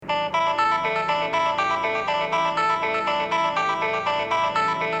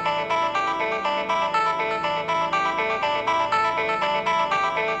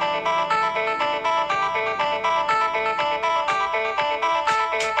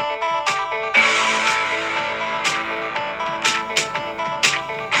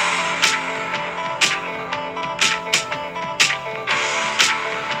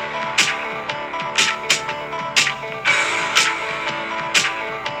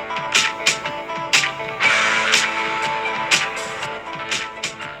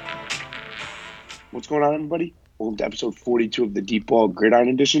going on, everybody? Welcome to episode 42 of the Deep Ball Gridiron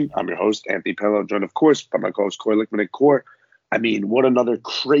Edition. I'm your host, Anthony Pello, joined, of course, by my co-host, Corey Lickman and Core. I mean, what another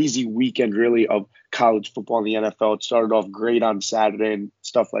crazy weekend, really, of college football in the NFL. It started off great on Saturday and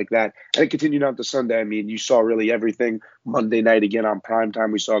stuff like that. And it continued on to Sunday. I mean, you saw really everything. Monday night, again, on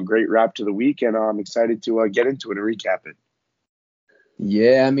primetime, we saw a great wrap to the week, and I'm excited to get into it and recap it.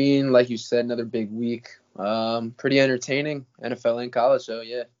 Yeah, I mean, like you said, another big week. Pretty entertaining, NFL and college, so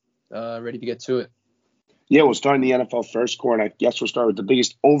yeah, ready to get to it. Yeah, we'll start in the NFL first, Core, and I guess we'll start with the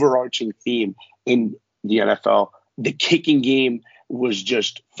biggest overarching theme in the NFL. The kicking game was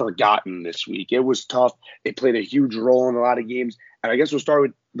just forgotten this week. It was tough. It played a huge role in a lot of games. And I guess we'll start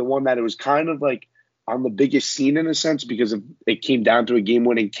with the one that it was kind of like on the biggest scene in a sense because it came down to a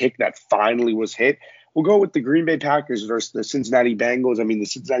game-winning kick that finally was hit. We'll go with the Green Bay Packers versus the Cincinnati Bengals. I mean, the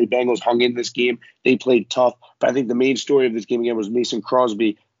Cincinnati Bengals hung in this game. They played tough. But I think the main story of this game again was Mason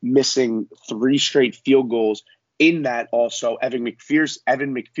Crosby missing 3 straight field goals. In that also, Evan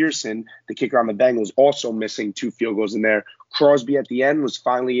McPherson, the kicker on the Bengals, also missing 2 field goals in there. Crosby at the end was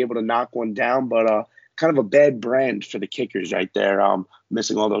finally able to knock one down, but kind of a bad brand for the kickers right there,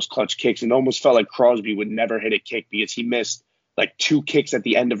 missing all those clutch kicks. And almost felt like Crosby would never hit a kick because he missed like 2 kicks at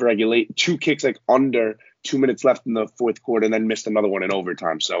the end of regulation, 2 kicks like under 2 minutes left in the fourth quarter, and then missed another one in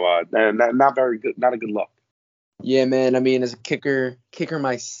overtime. So not very good, not a good look. Yeah, man. I mean, as a kicker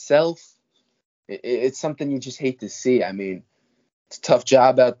myself, it's something you just hate to see. I mean, it's a tough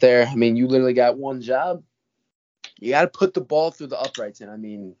job out there. I mean, you literally got one job. You got to put the ball through the uprights. And I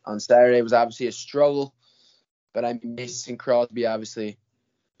mean, on Saturday it was obviously a struggle, but I mean, Mason Crosby obviously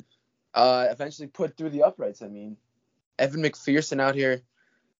eventually put through the uprights. I mean, Evan McPherson out here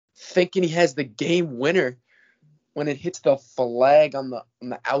thinking he has the game winner when it hits the flag on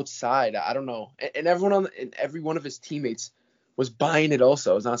the outside. I don't know. And every one of his teammates was buying it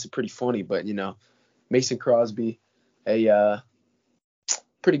also. It was honestly pretty funny, but, you know, Mason Crosby, a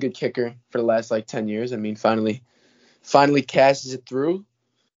pretty good kicker for the last, 10 years. I mean, finally cashes it through,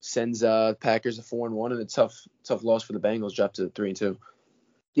 sends Packers a 4-1, and a tough loss for the Bengals, dropped to 3-2.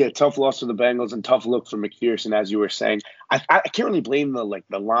 Yeah, tough loss for the Bengals and tough look for McPherson, as you were saying. I can't really blame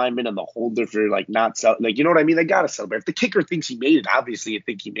the lineman and the holder for not you know what I mean? They gotta celebrate. If the kicker thinks he made it, obviously you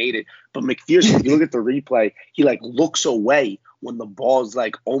think he made it. But McPherson, if you look at the replay, he looks away when the ball's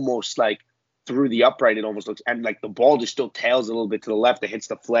almost through the upright. It almost looks, and the ball just still tails a little bit to the left. It hits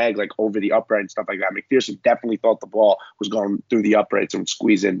the flag over the upright and stuff like that. McPherson definitely thought the ball was going through the uprights and would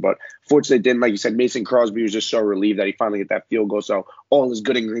squeeze in, but fortunately it didn't. Like you said, Mason Crosby was just so relieved that he finally hit that field goal. So all is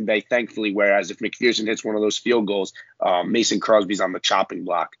good in Green Bay, thankfully. Whereas if McPherson hits one of those field goals, Mason Crosby's on the chopping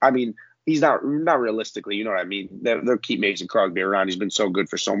block. I mean, he's not realistically, you know what I mean? They'll keep Mason Crosby around. He's been so good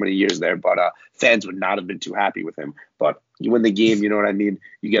for so many years there, but fans would not have been too happy with him. But you win the game, you know what I mean?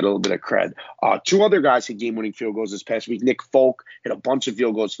 You get a little bit of cred. 2 other guys hit game-winning field goals this past week. Nick Folk hit a bunch of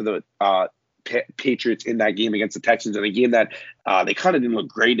field goals for the Patriots in that game against the Texans, in a game that they kind of didn't look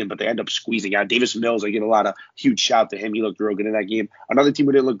great in, but they end up squeezing out. Davis Mills, I give a lot of huge shout to him. He looked real good in that game. Another team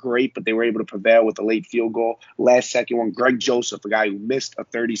who didn't look great, but they were able to prevail with a late field goal. Last second one, Greg Joseph, a guy who missed a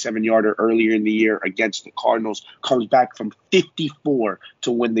 37-yarder earlier in the year against the Cardinals, comes back from 54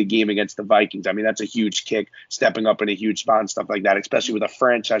 to win the game against the Vikings. I mean, that's a huge kick, stepping up in a huge spot and stuff like that, especially with a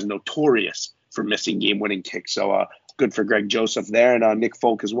franchise notorious for missing game-winning kicks. So good for Greg Joseph there, and Nick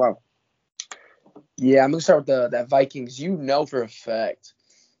Folk as well. Yeah, I'm going to start with that Vikings. You know for a fact,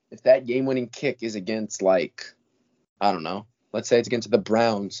 if that game-winning kick is against, I don't know, let's say it's against the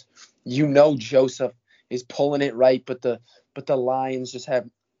Browns, you know Joseph is pulling it right, but the Lions just have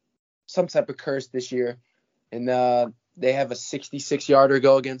some type of curse this year, and they have a 66-yarder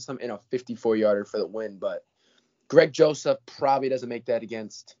go against them and a 54-yarder for the win. But Greg Joseph probably doesn't make that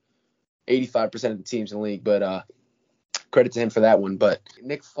against 85% of the teams in the league, but credit to him for that one. But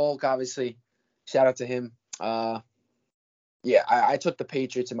Nick Folk, obviously, shout out to him. I took the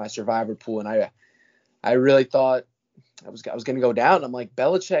Patriots in my survivor pool, and I really thought I was going to go down. I'm like,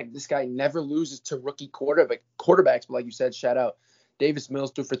 Belichick, this guy never loses to rookie quarterbacks. But like you said, shout out Davis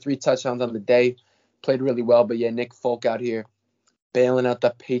Mills, threw for 3 touchdowns on the day, played really well. But yeah, Nick Folk out here bailing out the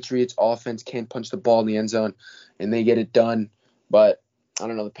Patriots offense, can't punch the ball in the end zone, and they get it done. But I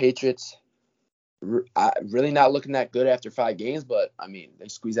don't know, the Patriots really not looking that good after 5 games, but I mean, they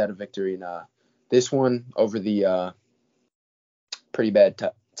squeeze out a victory in this one over the pretty bad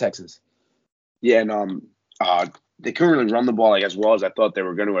Texans. Yeah, and they couldn't really run the ball as well as I thought they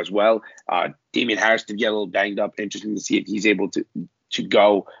were going to as well. Damian Harris did get a little banged up. Interesting to see if he's able to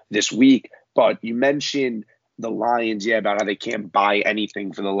go this week. But you mentioned the Lions, about how they can't buy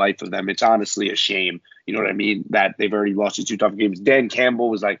anything for the life of them. It's honestly a shame. You know what I mean? That they've already lost these 2 tough games. Dan Campbell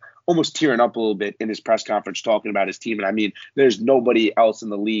was like almost tearing up a little bit in his press conference talking about his team. And I mean, there's nobody else in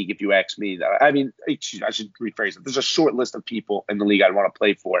the league, if you ask me. I mean, I should rephrase it. There's a short list of people in the league I'd want to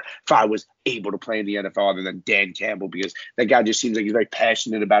play for if I was able to play in the NFL other than Dan Campbell, because that guy just seems like he's very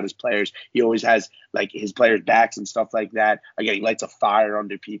passionate about his players. He always has like his players' backs and stuff like that. Again, he lights a fire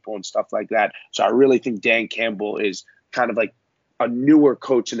under people and stuff like that. So I really think Dan Campbell is kind of like a newer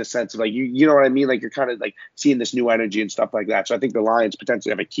coach in the sense of like you know what I mean? Like you're kind of like seeing this new energy and stuff like that. So I think the Lions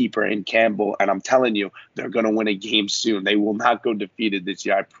potentially have a keeper in Campbell, and I'm telling you, they're going to win a game soon. They will not go defeated this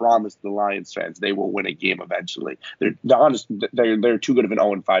year. I promise the Lions fans they will win a game eventually. They're too good of an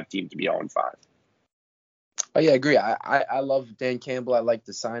 0-5 team to be 0-5. Oh yeah, I agree. I love Dan Campbell. I like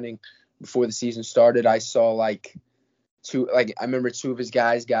the signing before the season started. I saw I remember 2 of his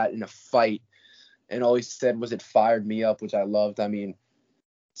guys got in a fight. And all he said was it fired me up, which I loved. I mean,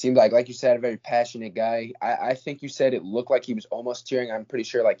 seemed like you said, a very passionate guy. I think you said it looked like he was almost tearing. I'm pretty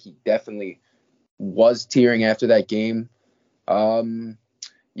sure like he definitely was tearing after that game. Yeah, I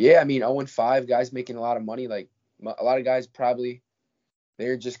mean, 0-5, guys making a lot of money. Like a lot of guys probably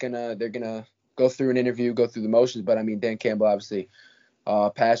they're gonna go through an interview, go through the motions. But I mean, Dan Campbell obviously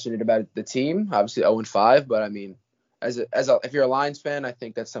passionate about the team. Obviously 0-5, but I mean, if you're a Lions fan, I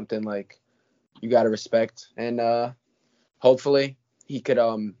think that's something like you got to respect, and hopefully he could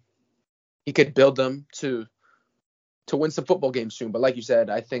build them to win some football games soon. But like you said,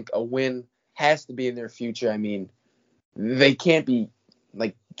 I think a win has to be in their future. I mean, they can't be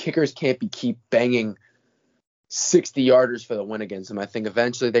like kickers can't be keep banging 60-yarders for the win against them. I think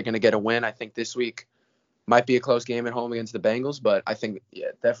eventually they're going to get a win. I think this week might be a close game at home against the Bengals, but I think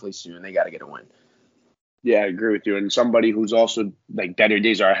definitely soon they got to get a win. Yeah, I agree with you. And somebody who's also like better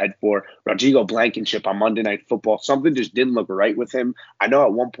days are ahead for Rodrigo Blankenship on Monday Night Football. Something just didn't look right with him. I know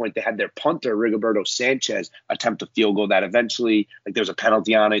at one point they had their punter, Rigoberto Sanchez, attempt a field goal that eventually, like there was a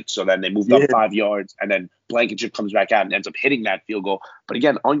penalty on it. So then they moved up 5 yards, and then Blankenship comes back out and ends up hitting that field goal. But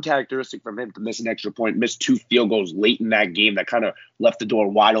again, uncharacteristic from him to miss an extra point, miss 2 field goals late in that game that kind of left the door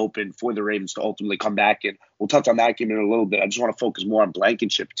wide open for the Ravens to ultimately come back. And we'll touch on that game in a little bit. I just want to focus more on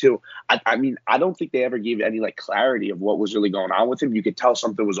Blankenship too. I mean, I don't think they ever gave any like clarity of what was really going on with him. You could tell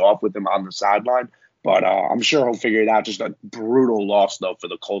something was off with him on the sideline, but I'm sure he'll figure it out. Just a brutal loss though for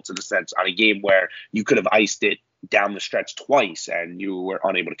the Colts in a sense on a game where you could have iced it down the stretch twice and you were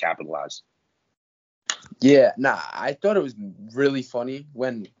unable to capitalize. Yeah, I thought it was really funny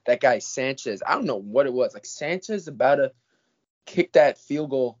when that guy Sanchez, I don't know what it was, like Sanchez about to kick that field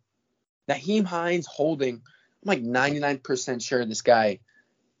goal. Naheem Hines holding, I'm like 99% sure this guy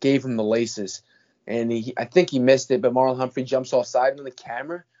gave him the laces. And I think he missed it, but Marlon Humphrey jumps offside and the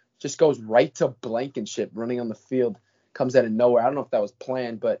camera just goes right to Blankenship running on the field, comes out of nowhere. I don't know if that was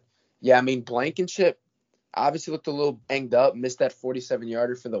planned, but yeah, I mean, Blankenship obviously looked a little banged up, missed that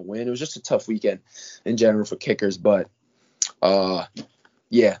 47-yarder for the win. It was just a tough weekend in general for kickers, but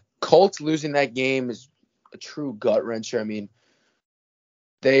yeah, Colts losing that game is a true gut wrencher. I mean,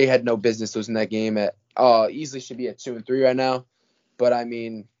 they had no business losing that game at easily should be at 2-3 right now. But I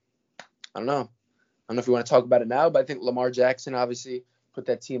mean, I don't know if you want to talk about it now, but I think Lamar Jackson obviously put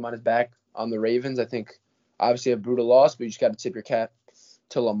that team on his back on the Ravens. I think obviously a brutal loss, but you just got to tip your cap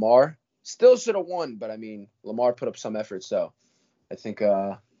to Lamar. Still should have won, but I mean, Lamar put up some effort, so I think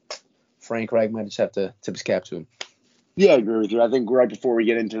Frank Reich might just have to tip his cap to him. Yeah, I agree with you. I think right before we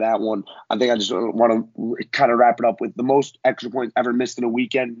get into that one, I think I just want to kind of wrap it up with the most extra points ever missed in a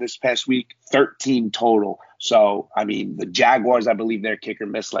weekend this past week, 13 total. So, I mean, the Jaguars, I believe their kicker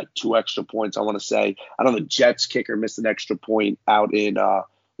missed like 2 extra points, I want to say. I know the Jets kicker missed an extra point out in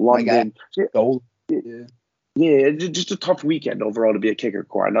London. Yeah, just a tough weekend overall to be a kicker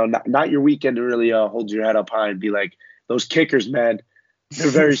core. I know not your weekend to really hold your head up high and be like, those kickers, man, they're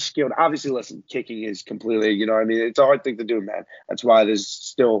very skilled. Obviously, listen, kicking is completely, you know what I mean? It's a hard thing to do, man. That's why there's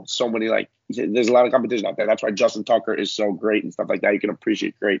still so many, like, there's a lot of competition out there. That's why Justin Tucker is so great and stuff like that. You can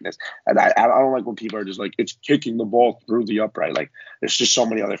appreciate greatness. And I don't like when people are just like, it's kicking the ball through the upright. Like, there's just so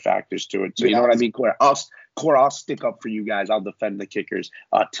many other factors to it. So, you know what I mean, Corey? I'll stick up for you guys. I'll defend the kickers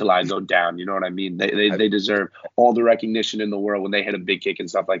till I go down. You know what I mean? They deserve all the recognition in the world when they hit a big kick and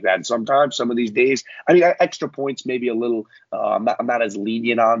stuff like that. And sometimes, some of these days, I mean, extra points maybe a little. I'm not as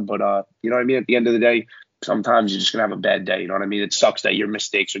lenient on, but you know what I mean. At the end of the day, sometimes you're just gonna have a bad day. You know what I mean? It sucks that your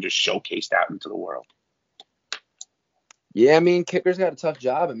mistakes are just showcased out into the world. Yeah, I mean, kickers got a tough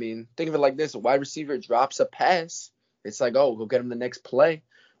job. I mean, think of it like this: a wide receiver drops a pass, it's like, oh, go get him the next play.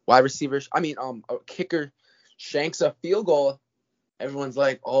 Wide receivers, a kicker shanks a field goal, everyone's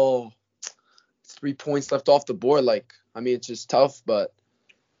like, oh, 3 points left off the board. Like, I mean, it's just tough, but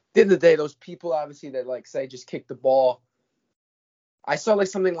the end of the day, those people obviously that like say just kick the ball. I saw like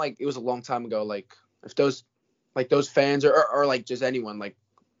something like it was a long time ago. Like if those fans or like just anyone like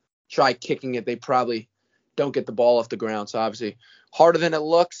try kicking it, they probably don't get the ball off the ground. So obviously harder than it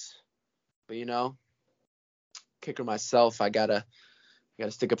looks. But kicker myself, I gotta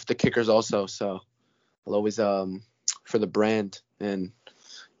stick up for the kickers also. So I'll always for the brand. And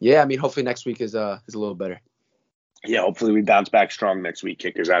yeah, I mean hopefully next week is a little better. Yeah, hopefully we bounce back strong next week,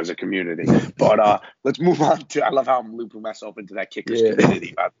 kickers as a community. But let's move on to. I love how I'm looping myself into that kickers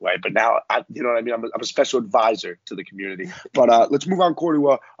community, by the way. But now, you know what I mean. I'm a special advisor to the community. But let's move on, Corey,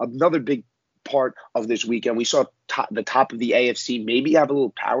 to another big part of this weekend. We saw the top of the AFC maybe have a little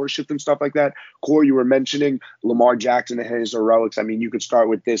power shift and stuff like that. Corey, you were mentioning Lamar Jackson and his heroics. I mean, you could start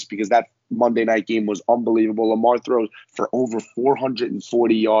with this because that Monday night game was unbelievable. Lamar throws for over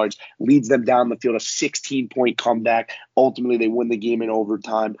 440 yards, leads them down the field, a 16-point comeback. Ultimately, they win the game in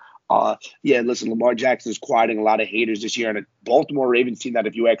overtime. Listen, Lamar Jackson is quieting a lot of haters this year, and a Baltimore Ravens team that,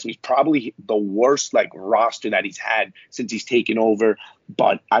 if you ask me, is probably the worst roster that he's had since he's taken over.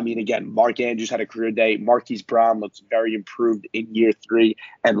 But I mean, again, Mark Andrews had a career day. Marquise Brown looks very improved in year 3,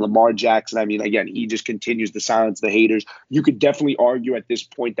 and Lamar Jackson, I mean, again, he just continues to silence the haters. You could definitely argue at this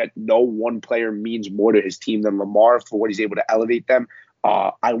point that no one player means more to his team than Lamar for what he's able to elevate them.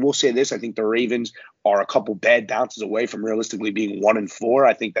 I will say this. I think the Ravens are a couple bad bounces away from realistically being 1-4.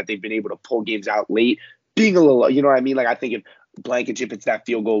 I think that they've been able to pull games out late, being a little, you know what I mean? I think if Blankenship hits that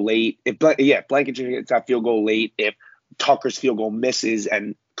field goal late, if Tucker's field goal misses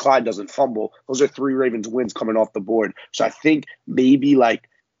and Clyde doesn't fumble, those are 3 Ravens wins coming off the board. So I think maybe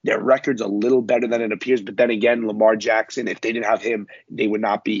their record's a little better than it appears. But then again, Lamar Jackson, if they didn't have him, they would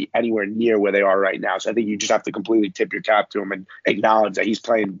not be anywhere near where they are right now. So I think you just have to completely tip your cap to him and acknowledge that he's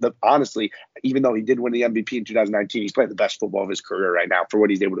playing, honestly, even though he did win the MVP in 2019, he's playing the best football of his career right now for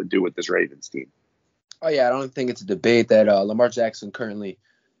what he's able to do with this Ravens team. Oh, yeah, I don't think it's a debate that Lamar Jackson currently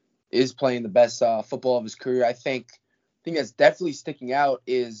is playing the best football of his career. I think that's definitely sticking out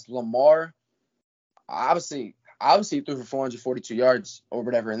is Lamar, obviously he threw for 442 yards or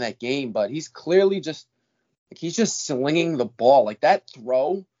whatever in that game, but he's clearly just slinging the ball. That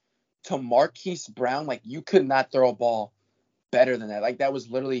throw to Marquise Brown, you could not throw a ball better than that. That was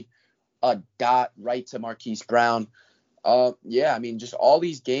literally a dot right to Marquise Brown. I mean, just all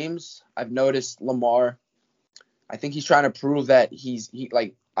these games I've noticed Lamar, I think he's trying to prove that he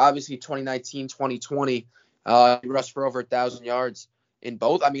obviously 2019, 2020, he rushed for over 1,000 yards in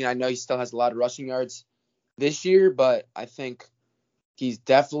both. I mean, I know he still has a lot of rushing yards this year, but I think he's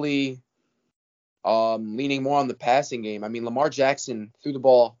definitely leaning more on the passing game. I mean, Lamar Jackson threw the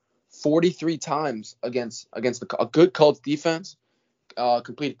ball 43 times against a good Colts defense,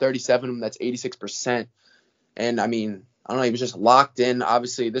 completed 37 of them. That's 86%. And I mean, I don't know, he was just locked in.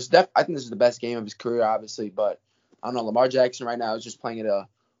 Obviously, I think this is the best game of his career, obviously, but I don't know. Lamar Jackson right now is just playing at a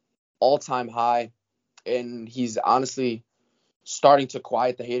all-time high, and he's honestly starting to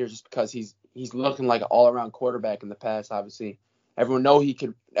quiet the haters just because he's looking like an all-around quarterback in the past. Obviously, everyone knows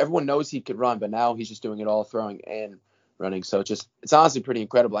he could run, but now he's just doing it all, throwing and running. So it's honestly pretty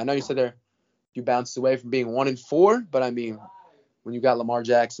incredible. I know you said you bounced away from being 1-4, but I mean, when you got Lamar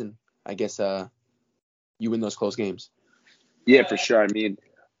Jackson, I guess you win those close games. Yeah, for sure. I mean,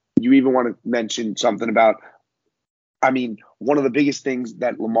 you even want to mention something about, I mean, one of the biggest things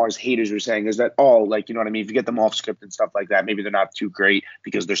that Lamar's haters were saying is that, you know what I mean? If you get them off script and stuff like that, maybe they're not too great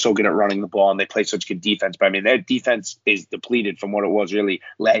because they're so good at running the ball and they play such good defense. But I mean, their defense is depleted from what it was really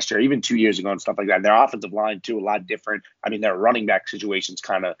last year, even 2 years ago and stuff like that. And their offensive line, too, a lot different. I mean, their running back situation's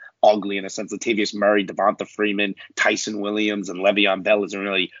kind of ugly in a sense. Latavius Murray, Devonta Freeman, Tyson Williams, and Le'Veon Bell isn't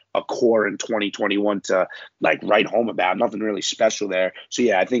really a core in 2021 to write home about. Nothing really special there. So,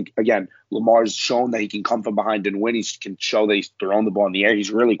 yeah, I think, again, Lamar's shown that he can come from behind and win. He can show that he's throwing the ball in the air.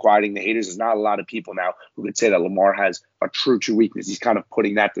 He's really quieting the haters. There's not a lot of people now who could say that Lamar has a true weakness. He's kind of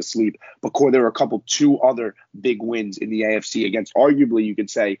putting that to sleep. But, Corey, there were two other big wins in the AFC against, arguably, you could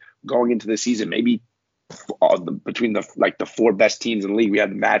say, going into the season, maybe between the 4 best teams in the league. We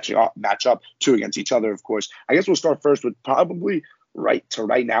had the match up 2 against each other, of course. I guess we'll start first with probably right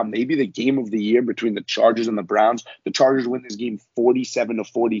now, maybe the game of the year between the Chargers and the Browns. The Chargers win this game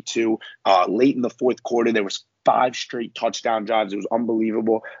 47-42. Late in the fourth quarter, there was 5 straight touchdown drives. It was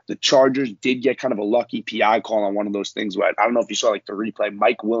unbelievable. The Chargers did get kind of a lucky PI call on one of those things where I don't know if you saw the replay.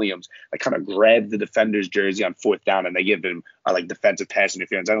 Mike Williams kind of grabbed the defender's jersey on 4th down and they give him defensive pass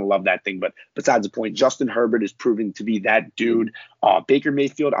interference. I don't love that thing, but besides the point, Justin Herbert is proving to be that dude. Baker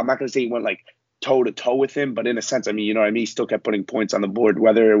Mayfield, I'm not going to say he went toe to toe with him, but in a sense, I mean, you know what I mean? He still kept putting points on the board,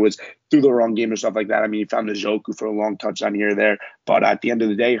 whether it was through the wrong game or stuff like that. I mean, he found the Joku for a long touchdown here or there. But at the end of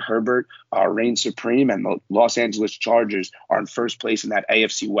the day, Herbert reigns supreme, and the Los Angeles Chargers are in first place in that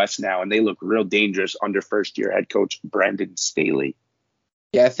AFC West now, and they look real dangerous under first-year head coach Brandon Staley.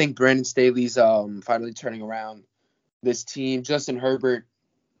 Yeah, I think Brandon Staley's finally turning around this team. Justin Herbert,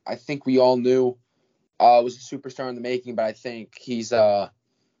 I think we all knew was a superstar in the making, but I think he's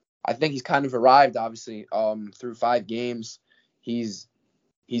kind of arrived, obviously, through 5 games. He's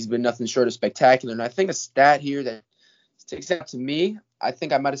been nothing short of spectacular. And I think a stat here that sticks out to me, I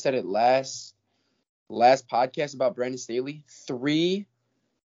think I might have said it last podcast about Brandon Staley, 3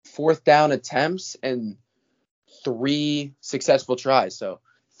 fourth down attempts and 3 successful tries. So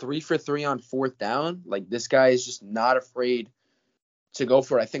 3 for 3 on fourth down. Like, this guy is just not afraid to go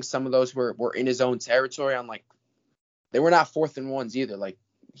for it. I think some of those were in his own territory. They were not 4th and 1s either. Like,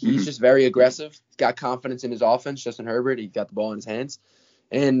 he's just very aggressive. He's got confidence in his offense. Justin Herbert, he's got the ball in his hands.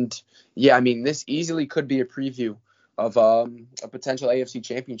 And, yeah, I mean, this easily could be a preview of a potential AFC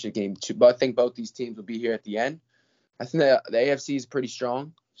championship game. But I think both these teams will be here at the end. I think the AFC is pretty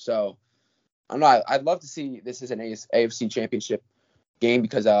strong. So, I don't know. I'd love to see this as an AFC championship game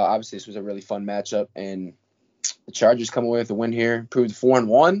because obviously this was a really fun matchup. And the Chargers come away with a win here, proved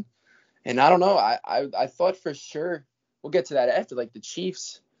 4-1. And I don't know. I thought for sure we'll get to that after. Like, the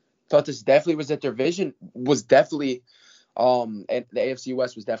Chiefs thought this definitely was their division, was definitely and the AFC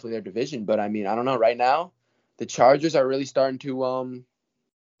West was definitely their division. But I mean, I don't know. Right now, the Chargers are really starting to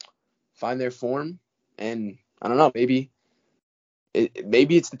find their form, and I don't know. Maybe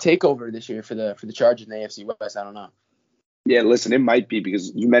it's the takeover this year for the Chargers in the AFC West. I don't know. Yeah, listen, it might be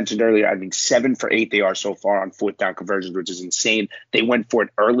because you mentioned earlier, I think 7 for 8 they are so far on fourth down conversions, which is insane. They went for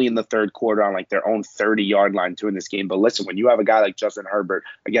it early in the third quarter on like their own 30-yard line to win this game. But listen, when you have a guy like Justin Herbert,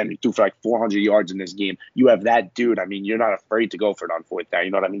 again, he threw for like 400 yards in this game. You have that dude. I mean, you're not afraid to go for it on fourth down.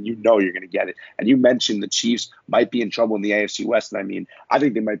 You know what I mean? You know you're going to get it. And you mentioned the Chiefs might be in trouble in the AFC West. And I mean, I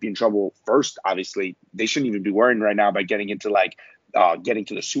think they might be in trouble first. Obviously, they shouldn't even be worrying right now about getting into getting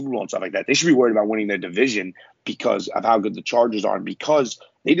to the Super Bowl and stuff like that. They should be worried about winning their division because of how good the Chargers are and because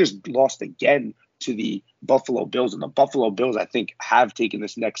they just lost again to the Buffalo Bills. And the Buffalo Bills, I think, have taken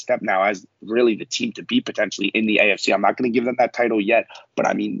this next step now as really the team to beat potentially in the AFC. I'm not going to give them that title yet, but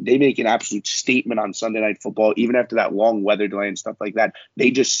I mean, they make an absolute statement on Sunday Night Football, even after that long weather delay and stuff like that. They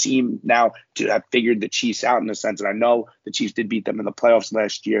just seem now to have figured the Chiefs out in a sense. And I know the Chiefs did beat them in the playoffs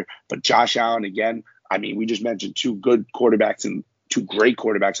last year, but Josh Allen, again, I mean, we just mentioned 2 good quarterbacks and 2 great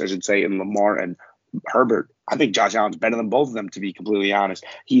quarterbacks, I should say, in Lamar and Herbert. I think Josh Allen's better than both of them, to be completely honest.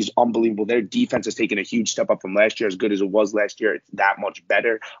 He's unbelievable. Their defense has taken a huge step up from last year. As good as it was last year, it's that much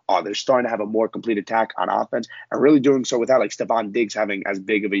better. They're starting to have a more complete attack on offense and really doing so without like Stephon Diggs having as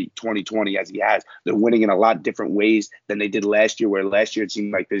big of a 2020 as he has. They're winning in a lot different ways than they did last year, where last year it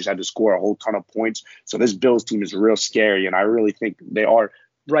seemed like they just had to score a whole ton of points. So this Bills team is real scary, and I really think they are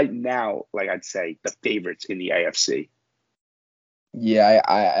right now, like I'd say, the favorites in the AFC. Yeah,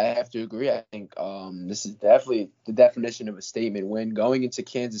 I have to agree. I think this is definitely the definition of a statement win. Going into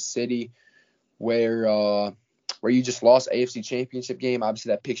Kansas City, where you just lost AFC Championship game.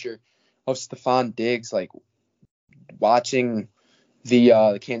 Obviously, that picture of Stephon Diggs, like watching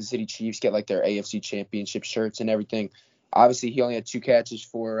the Kansas City Chiefs get like their AFC Championship shirts and everything. Obviously, he only had 2 catches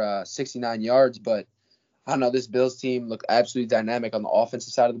for 69 yards, but I don't know. This Bills team looked absolutely dynamic on the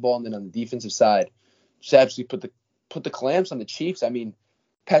offensive side of the ball, and then on the defensive side, just absolutely put the clamps on the Chiefs. I mean,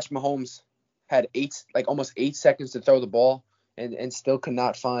 Patrick Mahomes had almost 8 seconds to throw the ball and still could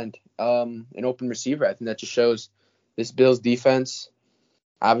not find an open receiver. I think that just shows this Bills defense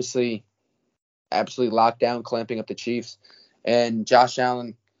obviously absolutely locked down, clamping up the Chiefs. And Josh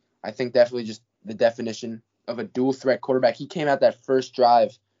Allen, I think definitely just the definition of a dual threat quarterback. He came out that first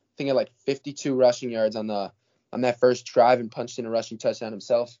drive, I think at like 52 rushing yards on that first drive and punched in a rushing touchdown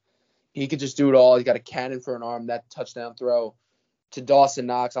himself. He could just do it all. He's got a cannon for an arm. That touchdown throw to Dawson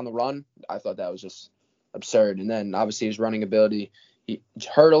Knox on the run, I thought that was just absurd. And then obviously his running ability,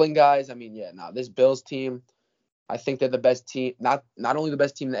 hurdling guys. I mean, this Bills team, I think they're the best team. Not only the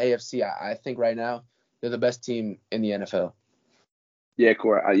best team in the AFC. I think right now they're the best team in the NFL. Yeah,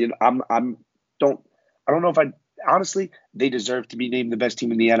 Corey. I don't know if honestly, they deserve to be named the best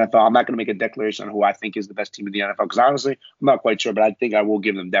team in the NFL. I'm not going to make a declaration on who I think is the best team in the NFL because honestly, I'm not quite sure, but I think I will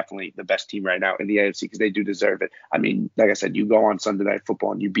give them definitely the best team right now in the AFC because they do deserve it. I mean, like I said, you go on Sunday Night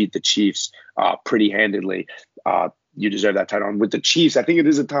Football and you beat the Chiefs pretty handedly. you deserve that title. And with the Chiefs, I think it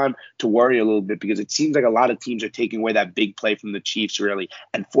is a time to worry a little bit because it seems like a lot of teams are taking away that big play from the Chiefs, really,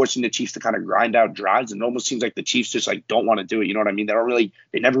 and forcing the Chiefs to kind of grind out drives. And it almost seems like the Chiefs just like don't want to do it. You know what I mean?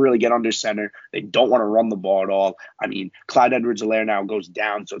 They never really get under center. They don't want to run the ball at all. I mean, Clyde Edwards-Helaire now goes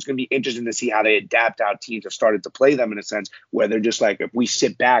down, so it's going to be interesting to see how they adapt how teams have started to play them in a sense where they're just like, if we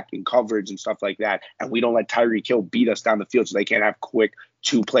sit back in coverage and stuff like that, and we don't let Tyreek Hill beat us down the field so they can't have quick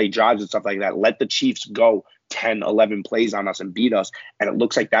two-play drives and stuff like that, let the Chiefs go 10, 11 plays on us and beat us. And it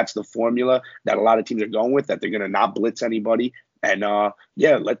looks like that's the formula that a lot of teams are going with, that they're going to not blitz anybody. And,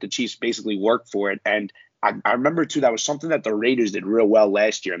 let the Chiefs basically work for it. And I remember, too, that was something that the Raiders did real well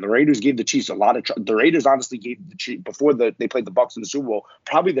last year. And the Raiders gave the Chiefs a lot of the Raiders honestly gave the Chiefs, before they played the Bucs in the Super Bowl,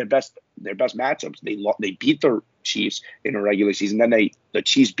 probably their best matchups. They beat the Chiefs in a regular season. Then the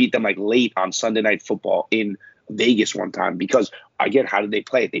Chiefs beat them like late on Sunday Night Football in Vegas one time because, again, how did they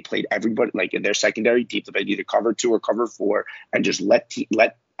play it? They played everybody like in their secondary deep. They either cover 2 or cover 4 and just let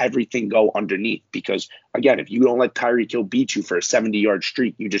everything go underneath. Because, again, if you don't let Tyreek Hill beat you for a 70-yard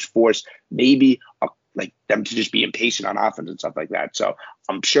streak, you just force maybe them to just be impatient on offense and stuff like that. So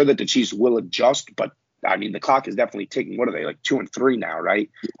I'm sure that the Chiefs will adjust, but I mean, the clock is definitely ticking. What are they, like 2-3 now, right?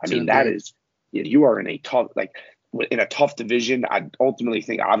 I mean, that is, you are in a tough division. I ultimately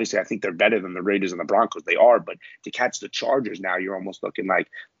think, obviously, I think they're better than the Raiders and the Broncos. They are, but to catch the Chargers now, you're almost looking like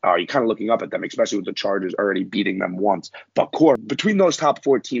you're kind of looking up at them, especially with the Chargers already beating them once. But core between those top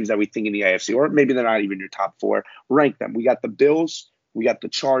 4 teams that we think in the AFC, or maybe they're not even your top 4, rank them. We got the Bills, we got the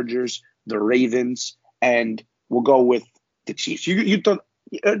Chargers, the Ravens, and we'll go with the Chiefs. You thought.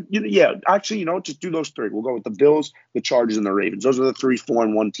 Actually, just do those 3. We'll go with the Bills, the Chargers, and the Ravens. Those are the 3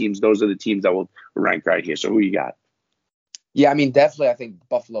 4-1 teams. Those are the teams that will rank right here. So who you got? Yeah, I mean, definitely, I think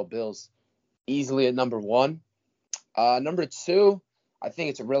Buffalo Bills easily at number 1. Number 2, I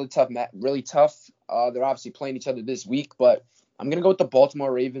think it's a really tough. They're obviously playing each other this week, but I'm gonna go with the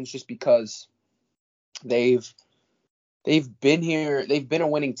Baltimore Ravens just because they've been here. They've been a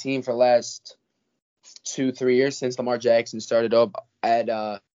winning team for the last 2-3 years since Lamar Jackson started up as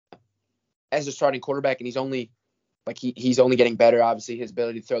a starting quarterback, and he's only getting better. Obviously, his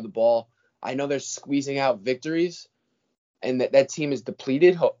ability to throw the ball. I know they're squeezing out victories, and that team is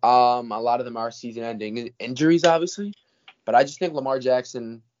depleted. A lot of them are season-ending injuries, obviously, but I just think Lamar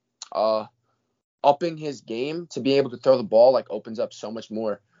Jackson upping his game to be able to throw the ball opens up so much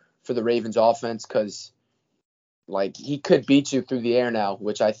more for the Ravens offense because he could beat you through the air now,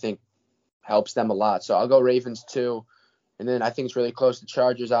 which I think helps them a lot. So I'll go Ravens 2. And then I think it's really close to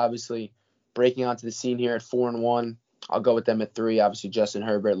Chargers, obviously, breaking onto the scene here at 4-1. I'll go with them at 3. Obviously, Justin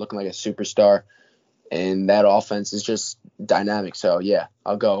Herbert looking like a superstar. And that offense is just dynamic. So, yeah,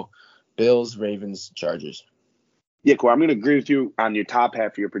 I'll go Bills, Ravens, Chargers. Yeah, cool. I'm going to agree with you on your top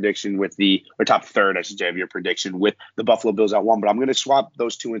half of your prediction or top third, I should say, of your prediction with the Buffalo Bills at 1. But I'm going to swap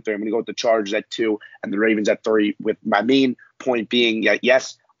those 2 and 3. I'm going to go with the Chargers at 2 and the Ravens at 3, with my main point being,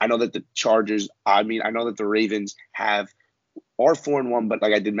 yes, I know that the Ravens are 4-1, but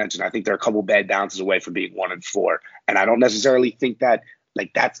like I did mention, I think they're a couple bad bounces away from being 1-4. And I don't necessarily think that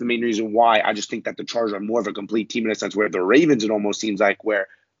that's the main reason why. I just think that the Chargers are more of a complete team in a sense, where the Ravens, it almost seems like, where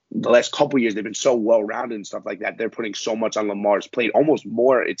the last couple of years they've been so well-rounded and stuff like that. They're putting so much on Lamar's plate, almost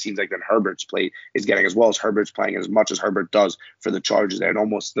more, it seems like, than Herbert's plate is getting, as well as Herbert's playing as much as Herbert does for the Chargers there. And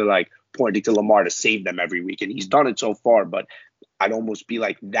almost they're pointing to Lamar to save them every week. And he's done it so far, but I'd almost be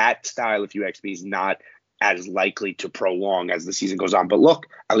like that style, if you ask me, is not as likely to prolong as the season goes on. But look,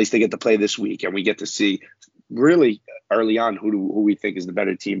 at least they get to play this week, and we get to see really early on who we think is the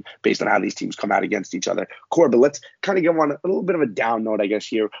better team based on how these teams come out against each other. Core, but let's kind of get on a little bit of a down note, I guess,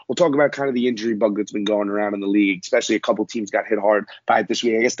 here. We'll talk about kind of the injury bug that's been going around in the league, especially a couple teams got hit hard by it this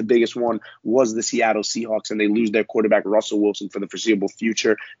week. I guess the biggest one was the Seattle Seahawks, and they lose their quarterback, Russell Wilson, for the foreseeable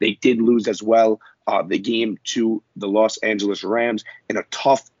future. They did lose as well the game to the Los Angeles Rams in a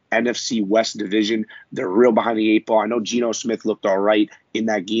tough NFC West division. They're real behind the 8 ball. I know Geno Smith looked all right in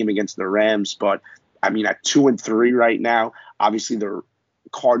that game against the Rams, but I mean, at 2-3 right now, obviously the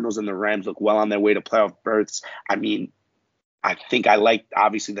Cardinals and the Rams look well on their way to playoff berths. I mean, I think I like,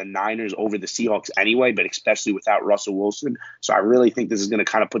 obviously, the Niners over the Seahawks anyway, but especially without Russell Wilson. So I really think this is going to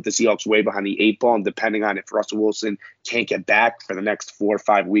kind of put the Seahawks way behind the 8 ball. And depending on if Russell Wilson can't get back for the next 4 or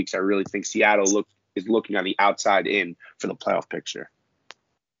 5 weeks, I really think Seattle is looking on the outside in for the playoff picture.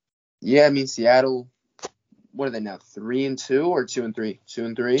 Yeah, I mean, Seattle, what are they now, 3-2 or 2-3?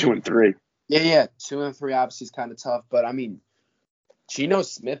 2-3? 2-3. Yeah. 2-3 obviously is kind of tough, but I mean, Geno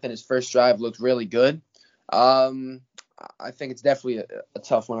Smith in his first drive looked really good. I think it's definitely a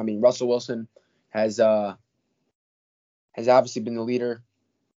tough one. I mean, Russell Wilson has obviously been the leader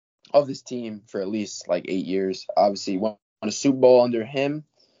of this team for at least like 8 years. Obviously, won a Super Bowl under him,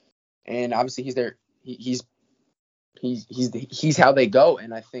 and obviously he's there. He's how they go,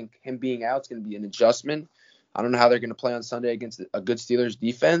 and I think him being out is going to be an adjustment. I don't know how they're going to play on Sunday against a good Steelers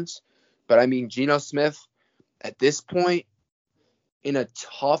defense, but I mean Geno Smith at this point in a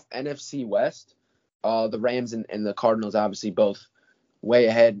tough NFC West, the Rams and the Cardinals obviously both way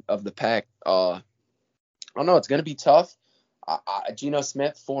ahead of the pack. I don't know, it's going to be tough. Geno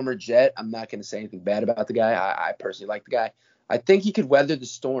Smith, former Jet, I'm not going to say anything bad about the guy. I personally like the guy. I think he could weather the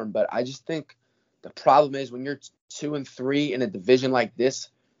storm, but I just think the problem is when you're 2-3 in a division like this,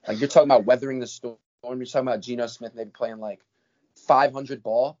 like you're talking about weathering the storm. You're talking about Geno Smith maybe playing like 500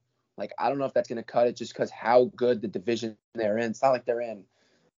 ball. Like, I don't know if that's going to cut it just because how good the division they're in. It's not like they're in.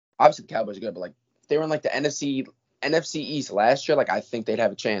 Obviously, the Cowboys are good, but like if they were in like the NFC East last year, like I think they'd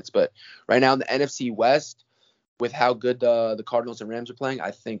have a chance. But right now in the NFC West, with how good the Cardinals and Rams are playing, I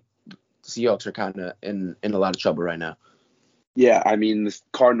think the Seahawks are kind of in a lot of trouble right now. Yeah, I mean, the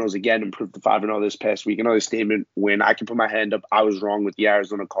Cardinals, again, improved to 5-0 this past week. Another statement when I can put my hand up, I was wrong with the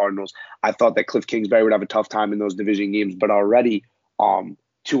Arizona Cardinals. I thought that Cliff Kingsbury would have a tough time in those division games, but already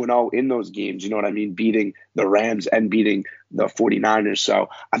 2-0 in those games, you know what I mean, beating the Rams and beating the 49ers. So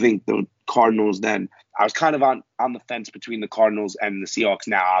I think the Cardinals then, I was kind of on the fence between the Cardinals and the Seahawks.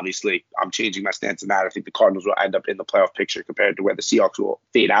 Now, obviously, I'm changing my stance on that. I think the Cardinals will end up in the playoff picture compared to where the Seahawks will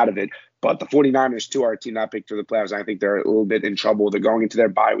fade out of it. But the 49ers, too, are a team not picked for the playoffs. I think they're a little bit in trouble. They're going into their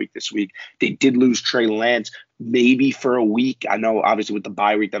bye week this week. They did lose Trey Lance maybe for a week. I know, obviously, with the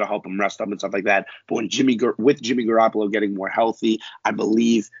bye week, that'll help them rest up and stuff like that. But with Jimmy Garoppolo getting more healthy, I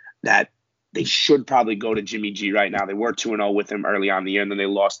believe that they should probably go to Jimmy G right now. They were 2-0 with him early on in the year, and then they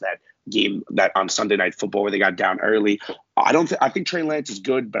lost that game that on Sunday Night Football where they got down early. I think Trey Lance is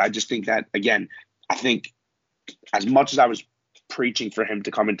good, but I just think that, again, I think as much as I was preaching for him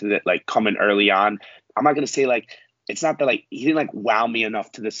to come into that, like come in early on, I'm not going to say like, it's not that like he didn't like wow me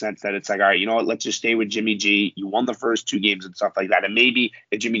enough to the sense that it's like, all right, you know what, let's just stay with Jimmy G. You won the first 2 games and stuff like that. And maybe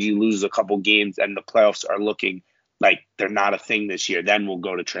if Jimmy G loses a couple games and the playoffs are looking like they're not a thing this year, then we'll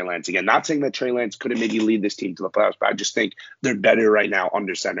go to Trey Lance again. Not saying that Trey Lance couldn't maybe lead this team to the playoffs, but I just think they're better right now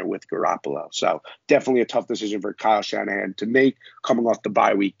under center with Garoppolo. So definitely a tough decision for Kyle Shanahan to make coming off the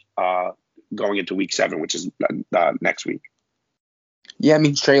bye week, going into week 7, which is next week. Yeah, I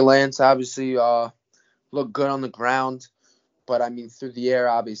mean, Trey Lance obviously looked good on the ground, but I mean, through the air,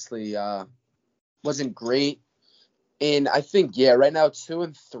 obviously wasn't great. And I think, yeah, right now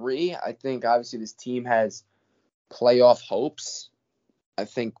 2-3, I think obviously this team has playoff hopes. I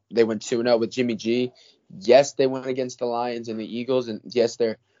think they went 2-0 with Jimmy G. Yes, they went against the Lions and the Eagles, and yes,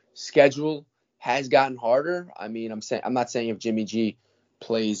 their schedule has gotten harder. I mean, I'm not saying if Jimmy G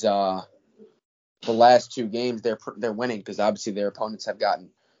plays the last 2 games they're winning, because obviously their opponents have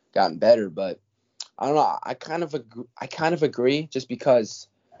gotten better. But I don't know. I kind of agree, just because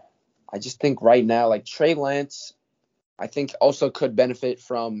I just think right now, like Trey Lance, I think also could benefit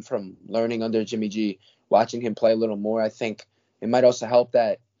from learning under Jimmy G, watching him play a little more. I think it might also help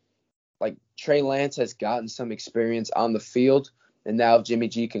that like Trey Lance has gotten some experience on the field, and now if Jimmy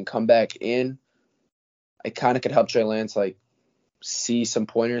G can come back in, it kind of could help Trey Lance like see some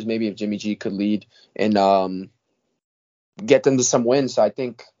pointers, maybe if Jimmy G could lead and get them to some wins. So I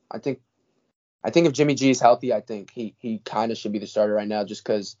think if Jimmy G is healthy, I think he kind of should be the starter right now, just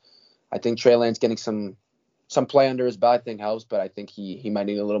because I think Trey Lance getting some play under his belt, I think helps, but I think he might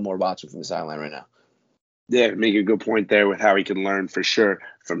need a little more watching from the sideline right now. Yeah, make a good point there with how he can learn for sure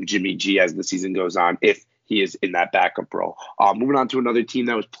from Jimmy G as the season goes on, if he is in that backup role. Moving on to another team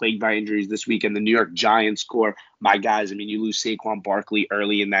that was plagued by injuries this weekend, the New York Giants score. My guys, I mean, you lose Saquon Barkley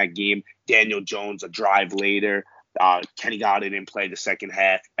early in that game. Daniel Jones a drive later. Kenny Golladay didn't play the second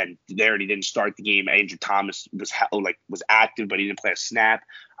half, and there he didn't start the game. Andrew Thomas was active, but he didn't play a snap.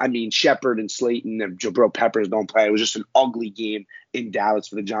 I mean, Shepard and Slayton and Jabril Peppers don't play. It was just an ugly game in Dallas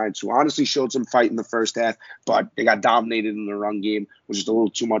for the Giants, who honestly showed some fight in the first half, but they got dominated in the run game, which is a little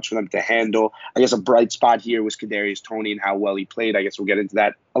too much for them to handle. I guess a bright spot here was Kadarius Toney and how well he played. I guess we'll get into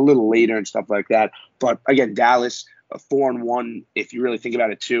that a little later and stuff like that. But again, Dallas, 4-1, if you really think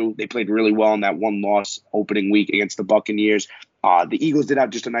about it too. They played really well in that one loss opening week against the Buccaneers. The Eagles did have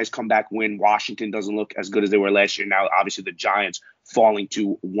just a nice comeback win. Washington doesn't look as good as they were last year. Now, obviously, the Giants falling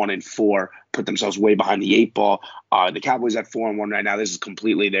to 1-4 put themselves way behind the 8 ball. The Cowboys at 4-1 right now. This is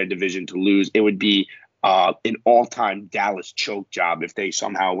completely their division to lose. It would be an all-time Dallas choke job if they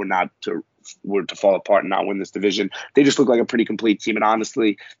somehow were to fall apart and not win this division. They just look like a pretty complete team, and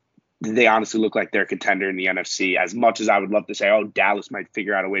they honestly look like they're a contender in the NFC. As much as I would love to say, oh, Dallas might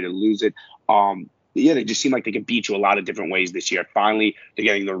figure out a way to lose it, yeah, they just seem like they can beat you a lot of different ways this year. Finally, they're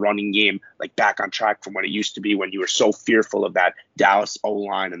getting the running game like back on track from what it used to be when you were so fearful of that Dallas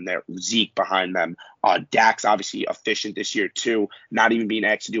O-line and their Zeke behind them. Dak's obviously efficient this year too, not even being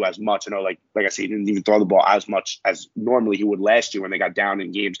asked to do as much. I know, like I said, he didn't even throw the ball as much as normally he would last year when they got down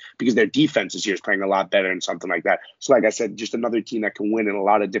in games because their defense this year is playing a lot better and something like that. So, like I said, just another team that can win in a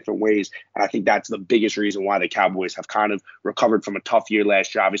lot of different ways, and I think that's the biggest reason why the Cowboys have kind of recovered from a tough year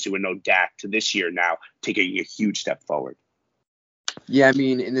last year, obviously with no Dak, to this year now taking a huge step forward. Yeah, I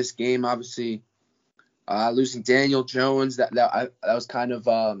mean, in this game, obviously, losing Daniel Jones, that was kind of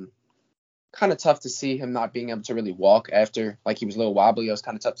tough to see him not being able to really walk after, like he was a little wobbly. It was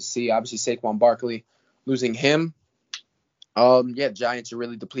kind of tough to see. Obviously, Saquon Barkley, losing him. Yeah, Giants are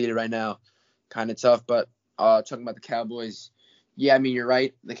really depleted right now. Kind of tough, but talking about the Cowboys, yeah, I mean, you're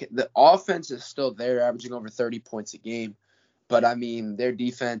right. The offense is still there, averaging over 30 points a game. But, I mean, their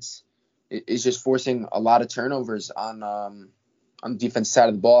defense is just forcing a lot of turnovers on the defense side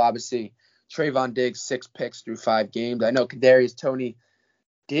of the ball. Obviously, Trayvon Diggs, 6 picks through 5 games. I know Kadarius Toney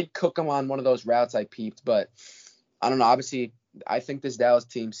did cook him on one of those routes I peeped, but I don't know. Obviously, I think this Dallas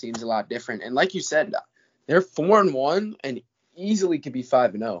team seems a lot different. And like you said, they're 4-1 and easily could be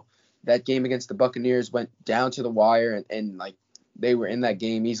 5-0. That game against the Buccaneers went down to the wire, and like they were in that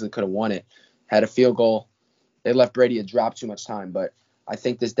game, easily could have won it. Had a field goal. They left Brady to drop too much time. But I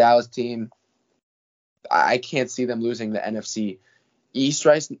think this Dallas team, I can't see them losing the NFC East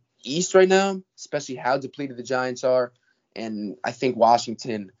right now, especially how depleted the Giants are. And I think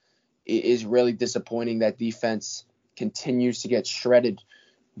Washington is really disappointing. That defense continues to get shredded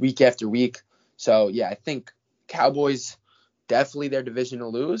week after week. So, yeah, I think Cowboys definitely their division to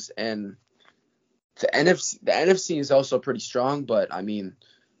lose. And the NFC is also pretty strong. But, I mean,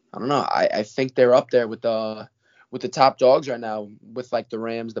 I don't know. I think they're up there with the top dogs right now with, like, the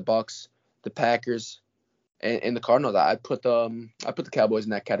Rams, the Bucks, the Packers, and the Cardinals. I put the Cowboys in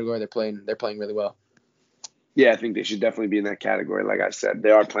that category. They're playing really well. Yeah, I think they should definitely be in that category. Like I said,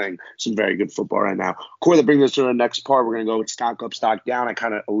 they are playing some very good football right now. Corey, that brings us to our next part. We're going to go with stock up, stock down. I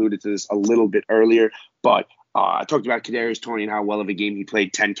kind of alluded to this a little bit earlier, but I talked about Kadarius Toney and how well of a game he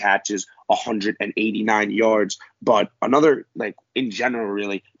played, 10 catches, 189 yards. But another, like, in general,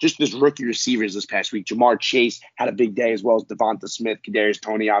 really, just this rookie receivers this past week. Jamar Chase had a big day, as well as Devonta Smith, Kadarius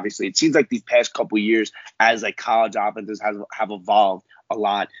Toney, obviously. It seems like these past couple of years, as like college offenses have evolved a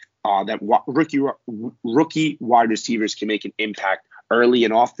lot, that rookie wide receivers can make an impact early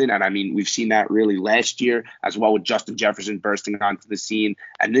and often. And I mean, we've seen that really last year as well with Justin Jefferson bursting onto the scene.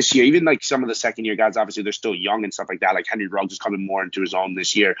 And this year, even like some of the second year guys, obviously they're still young and stuff like that. Like Henry Ruggs is coming more into his own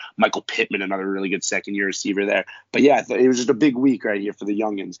this year. Michael Pittman, another really good second year receiver there. But yeah, it was just a big week right here for the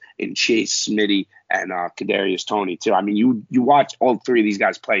youngins in Chase, Smitty, and Kadarius Toney too. I mean, you watch all 3 of these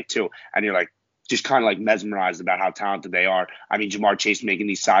guys play too, and you're like, just kind of like mesmerized about how talented they are. I mean, Jamar Chase making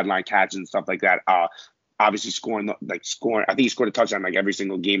these sideline catches and stuff like that. Obviously scoring. I think he scored a touchdown like every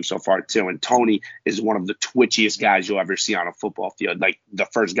single game so far too. And Toney is one of the twitchiest guys you'll ever see on a football field. Like the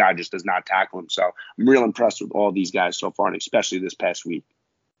first guy just does not tackle him. So I'm real impressed with all these guys so far, and especially this past week.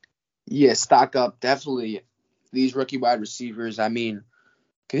 Yeah, stock up definitely. These rookie wide receivers. I mean,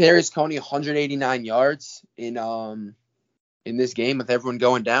 Kadarius Toney 189 yards in this game with everyone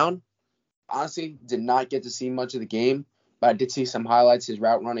going down. Honestly, did not get to see much of the game, but I did see some highlights. His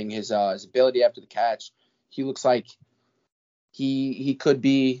route running, his ability after the catch. He looks like he could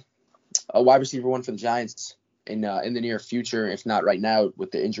be a wide receiver 1 for the Giants in the near future, if not right now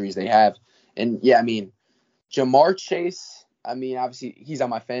with the injuries they have. And yeah, I mean, Jamar Chase. I mean, obviously he's on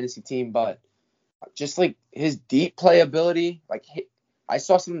my fantasy team, but just like his deep playability, like I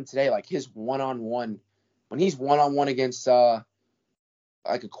saw something today, like his one-on-one when he's one-on-one against like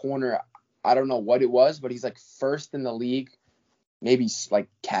a corner. I don't know what it was, but he's like first in the league, maybe like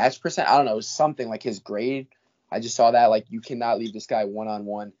catch percent. I don't know. It was something like his grade. I just saw that. Like, you cannot leave this guy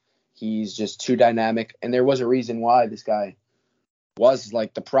one-on-one. He's just too dynamic. And there was a reason why this guy was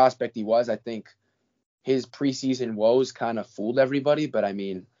like the prospect he was. I think his preseason woes kind of fooled everybody. But, I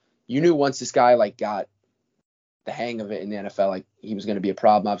mean, you knew once this guy like got the hang of it in the NFL, like he was going to be a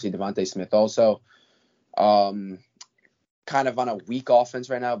problem. Obviously, Devonta Smith also. Kind of on a weak offense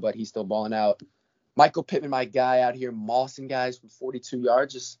right now, but he's still balling out. Michael Pittman, my guy out here, mossing guys from 42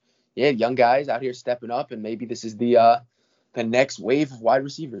 yards. Just, yeah, young guys out here stepping up, and maybe this is the next wave of wide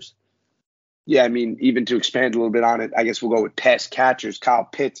receivers. Yeah, I mean, even to expand a little bit on it, I guess we'll go with pass catchers. Kyle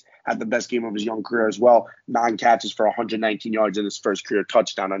Pitts had the best game of his young career as well. 9 catches for 119 yards in his first career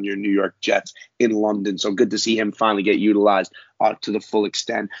touchdown on your New York Jets in London. So good to see him finally get utilized to the full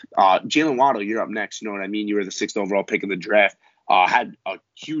extent. Jalen Waddle, you're up next. You know what I mean? You were the 6th overall pick of the draft. had a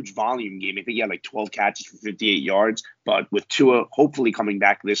huge volume game. I think he had like 12 catches for 58 yards. But with Tua hopefully coming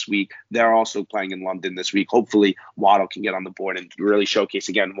back this week, they're also playing in London this week. Hopefully Waddle can get on the board and really showcase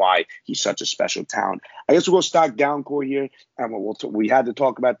again why he's such a special talent. I guess we'll go stock down core here, and we had to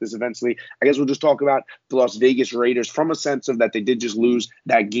talk about this eventually. I guess we'll just talk about the Las Vegas Raiders from a sense of that they did just lose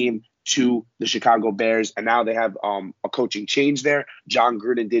that game to the Chicago Bears, and now they have a coaching change there. John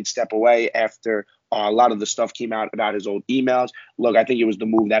Gruden did step away after a lot of the stuff came out about his old emails. Look, I think it was the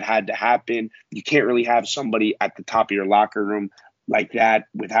move that had to happen. You can't really have somebody at the top of your locker room like that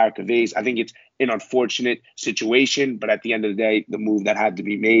with Harkavez. I think it's an unfortunate situation, but at the end of the day, the move that had to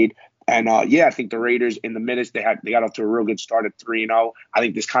be made. And I think the Raiders in the minutes they got off to a real good start at 3-0. I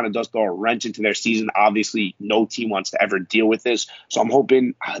think this kind of does throw a wrench into their season. Obviously, no team wants to ever deal with this, so I'm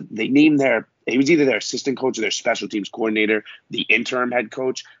hoping they name it was either their assistant coach or their special teams coordinator, the interim head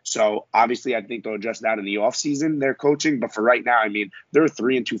coach. So obviously, I think they'll address that in the offseason, their coaching. But for right now, I mean, they're a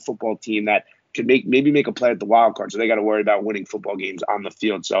 3-2 football team that could maybe make a play at the wild card. So they got to worry about winning football games on the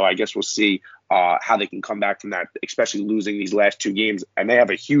field. So I guess we'll see how they can come back from that, especially losing these last two games. And they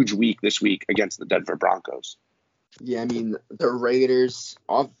have a huge week this week against the Denver Broncos. Yeah, I mean, the Raiders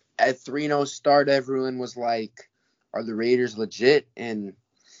off at 3-0 start, everyone was like, are the Raiders legit? And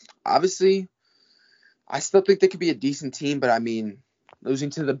obviously, I still think they could be a decent team, but I mean, losing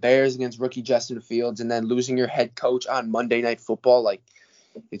to the Bears against rookie Justin Fields and then losing your head coach on Monday Night Football, like,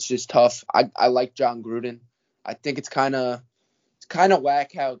 it's just tough. I like John Gruden. I think it's kind of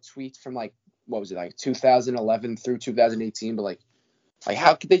whack how tweets from like, what was it, like 2011 through 2018, but like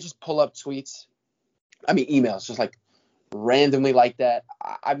how could they just pull up tweets? I mean, emails just like randomly like that.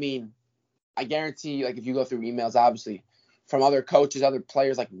 I mean, I guarantee like if you go through emails, obviously from other coaches, other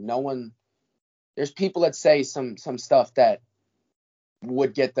players, like no one, there's people that say some stuff that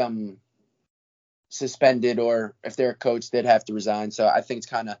would get them suspended, or if they're a coach, they'd have to resign. So I think it's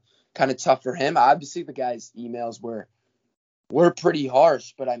kind of tough for him. Obviously, the guy's emails were pretty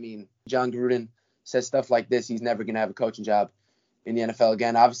harsh, but I mean, John Gruden says stuff like this. He's never going to have a coaching job in the NFL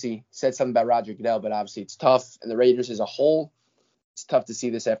again. Obviously, said something about Roger Goodell, but obviously it's tough. And the Raiders as a whole, it's tough to see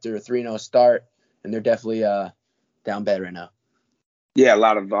this after a 3-0 start, and they're definitely down bad right now. Yeah, a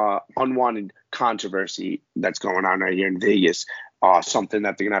lot of unwanted controversy that's going on right here in Vegas. Something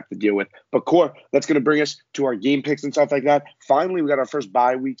that they're going to have to deal with. But, Core, that's going to bring us to our game picks and stuff like that. Finally, we got our first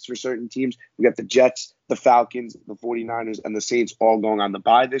bye weeks for certain teams. We got the Jets, the Falcons, the 49ers, and the Saints all going on the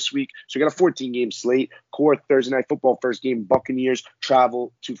bye this week. So we got a 14-game slate. Core, Thursday Night Football, first game, Buccaneers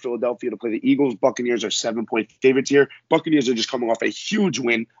travel to Philadelphia to play the Eagles. Buccaneers are 7-point favorites here. Buccaneers are just coming off a huge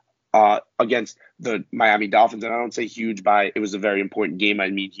win against the Miami Dolphins. And I don't say huge by it was a very important game. I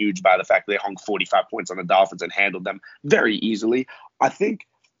mean huge by the fact that they hung 45 points on the Dolphins and handled them very easily. I think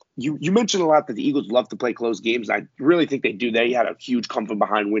you mentioned a lot that the Eagles love to play close games. I really think they do. They had a huge come from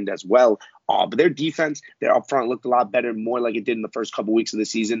behind win as well. But their defense, their up front looked a lot better, more like it did in the first couple weeks of the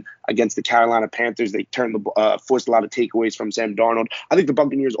season against the Carolina Panthers. They forced a lot of takeaways from Sam Darnold. I think the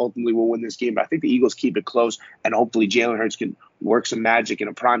Buccaneers ultimately will win this game, but I think the Eagles keep it close, and hopefully Jalen Hurts can work some magic in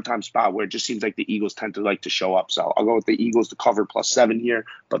a primetime spot where it just seems like the Eagles tend to like to show up. So I'll go with the Eagles to cover +7 here,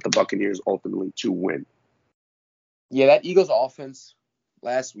 but the Buccaneers ultimately to win. Yeah, that Eagles offense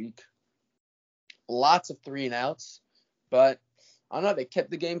last week, lots of 3-and-outs, but I don't know. They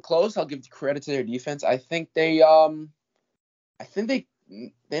kept the game close. I'll give credit to their defense. I think they don't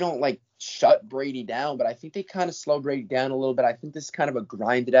like shut Brady down, but I think they kind of slow Brady down a little bit. I think this is kind of a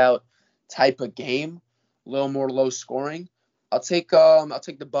grinded out type of game, a little more low scoring. I'll take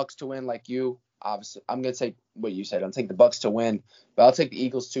the Bucs to win, like you. Obviously, I'm gonna take what you said. I'll take the Bucs to win, but I'll take the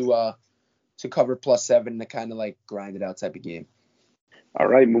Eagles to cover +7 to kind of like grind it out type of game. All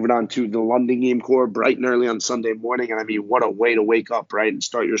right, moving on to the London game, Core, bright and early on Sunday morning. And I mean, what a way to wake up, right, and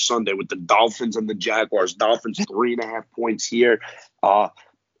start your Sunday with the Dolphins and the Jaguars. Dolphins 3.5 points here.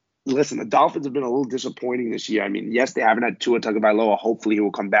 Listen, the Dolphins have been a little disappointing this year. I mean, yes, they haven't had Tua Tagovailoa. Hopefully he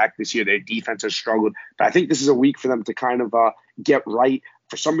will come back this year. Their defense has struggled. But I think this is a week for them to kind of get right.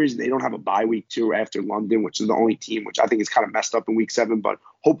 For some reason, they don't have a bye week, too, after London, which is the only team, which I think is kind of messed up in week 7. But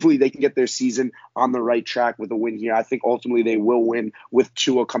hopefully they can get their season on the right track with a win here. I think ultimately they will win with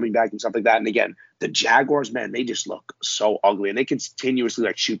Tua coming back and stuff like that. And again, the Jaguars, man, they just look so ugly. And they continuously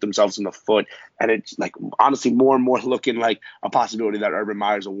like shoot themselves in the foot. And it's like honestly more and more looking like a possibility that Urban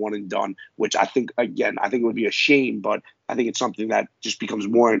Meyer's a one and done, which I think it would be a shame. But I think it's something that just becomes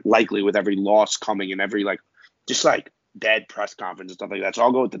more likely with every loss coming and every bad press conference and stuff like that. So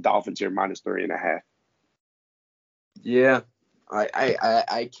I'll go with the Dolphins here -3.5. Yeah,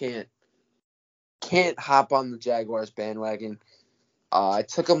 I can't hop on the Jaguars bandwagon. I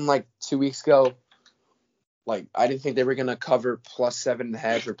took them like 2 weeks ago. Like, I didn't think they were going to cover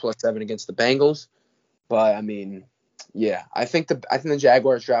 +7.5 or +7 against the Bengals. But, I mean, yeah, I think the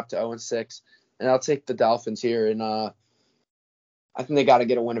Jaguars dropped to 0-6, and I'll take the Dolphins here. And I think they got to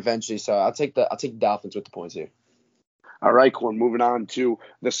get a win eventually, so I'll take the Dolphins with the points here. All right, Corn. Moving on to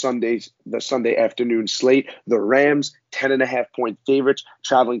the Sunday afternoon slate. The Rams, 10.5-point favorites,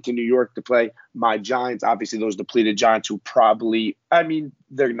 traveling to New York to play my Giants. Obviously, those depleted Giants who probably,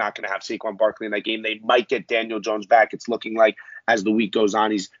 they're not going to have Saquon Barkley in that game. They might get Daniel Jones back. It's looking like as the week goes on,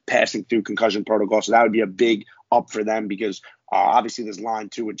 he's passing through concussion protocol. So that would be a big up for them because obviously this line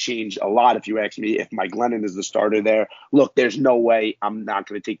too would change a lot if you ask me if Mike Glennon is the starter there. Look, there's no way I'm not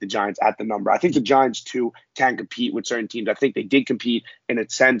going to take the Giants at the number. I think the Giants too can compete with certain teams. I think they did compete in a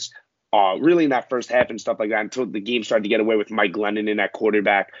sense really in that first half and stuff like that until the game started to get away with Mike Glennon in that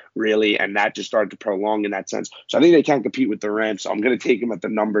quarterback, really, and that just started to prolong in that sense. So I think they can compete with the Rams. So I'm going to take them at the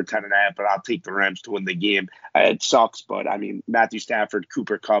number 10.5, but I'll take the Rams to win the game. It sucks, but Matthew Stafford,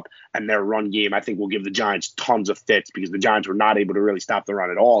 Cooper Kupp, and their run game, I think will give the Giants tons of fits because the Giants were not able to really stop the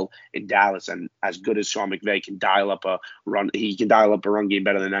run at all in Dallas. And as good as Sean McVay can dial up a run, he can dial up a run game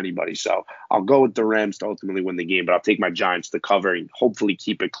better than anybody. So I'll go with the Rams to ultimately win the game, but I'll take my Giants to cover and hopefully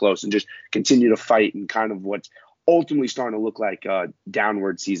keep it close and just continue to fight and kind of what's ultimately starting to look like a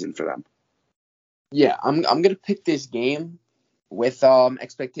downward season for them. Yeah, I'm gonna pick this game with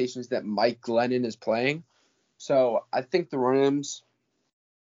expectations that Mike Glennon is playing. So I think the Rams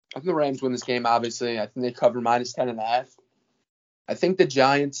win this game. Obviously, I think they cover -10.5. I think the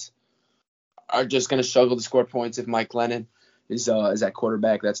Giants are just gonna struggle to score points if Mike Glennon is at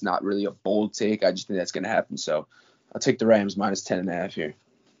quarterback. That's not really a bold take. I just think that's gonna happen. So I'll take the Rams -10.5 here.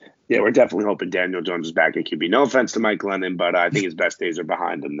 Yeah, we're definitely hoping Daniel Jones is back at QB. No offense to Mike Glennon, but I think his best days are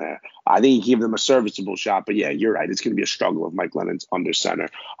behind him there. I think he gave them a serviceable shot, but yeah, you're right. It's going to be a struggle if Mike Glennon's under center.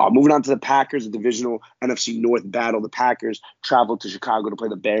 Moving on to the Packers, the divisional NFC North battle. The Packers travel to Chicago to play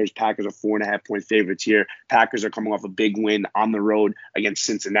the Bears. Packers are 4.5-point favorites here. Packers are coming off a big win on the road against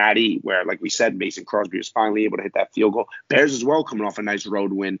Cincinnati, where, like we said, Mason Crosby was finally able to hit that field goal. Bears as well coming off a nice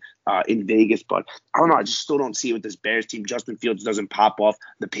road win in Vegas, but I don't know. I just still don't see it with this Bears team. Justin Fields doesn't pop off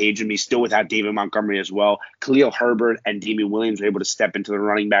the page of me, still without David Montgomery as well. Khalil Herbert and Damian Williams were able to step into the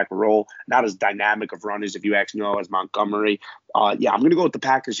running back role. Not as dynamic of runners, if you ask me, as Montgomery. Yeah, I'm going to go with the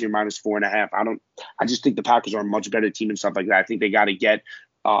Packers here -4.5. I just think the Packers are a much better team and stuff like that. I think they got to get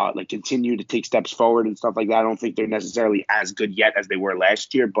continue to take steps forward and stuff like that. I don't think they're necessarily as good yet as they were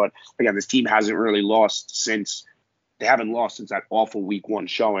last year, but again, this team hasn't really lost since. They haven't lost since that awful week 1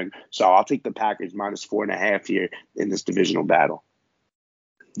 showing. So I'll take the Packers -4.5 here in this divisional battle.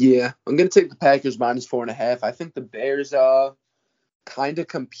 Yeah, I'm going to take the Packers -4.5. I think the Bears kind of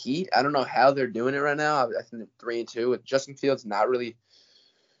compete. I don't know how they're doing it right now. I think they're 3-2 with Justin Fields not really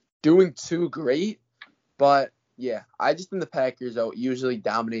doing too great. But, yeah, I just think the Packers usually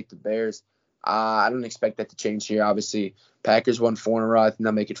dominate the Bears. I don't expect that to change here. Obviously, Packers won 4 in a row. I think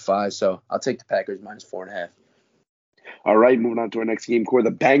they'll make it 5. So I'll take the Packers -4.5. All right, moving on to our next game, Core.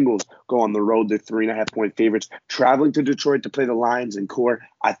 The Bengals go on the road. They're 3.5-point favorites, traveling to Detroit to play the Lions. And Core,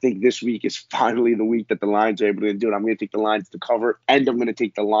 I think this week is finally the week that the Lions are able to do it. I'm going to take the Lions to cover, and I'm going to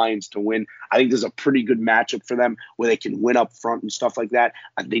take the Lions to win. I think there's a pretty good matchup for them where they can win up front and stuff like that.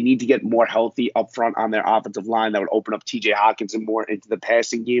 They need to get more healthy up front on their offensive line. That would open up T.J. Hawkinson more into the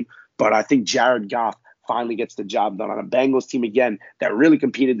passing game. But I think Jared Goff finally gets the job done on a Bengals team, again, that really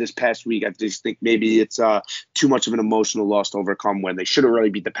competed this past week. I just think maybe it's too much of an emotional loss to overcome when they should have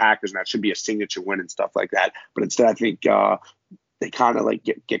really beat the Packers, and that should be a signature win and stuff like that. But instead, I think they kind of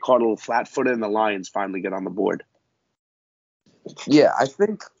get caught a little flat-footed, and the Lions finally get on the board. Yeah, I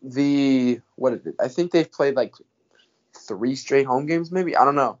think I think they've played 3 straight home games, maybe. I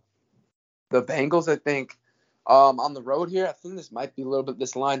don't know. The Bengals, I think, on the road here, I think this might be a little bit.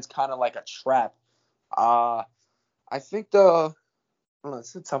 This line's kind of like a trap. I think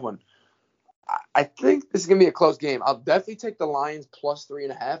it's a tough one. I think this is gonna be a close game. I'll definitely take the Lions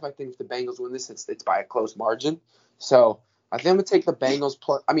 +3.5. I think if the Bengals win this, it's by a close margin. So I think I'm gonna take the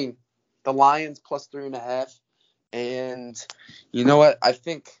the Lions +3.5. And you know what? I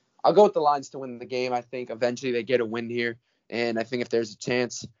think I'll go with the Lions to win the game. I think eventually they get a win here, and I think if there's a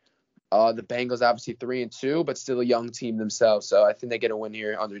chance, the Bengals obviously 3-2, but still a young team themselves. So I think they get a win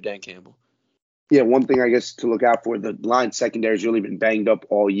here under Dan Campbell. Yeah, one thing I guess to look out for, the Lions secondary has really been banged up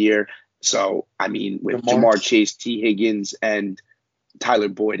all year. So, with Jamar Chase, T. Higgins, and Tyler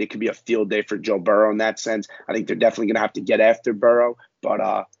Boyd, it could be a field day for Joe Burrow in that sense. I think they're definitely going to have to get after Burrow.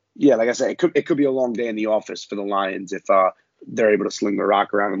 But, yeah, like I said, it could be a long day in the office for the Lions if they're able to sling the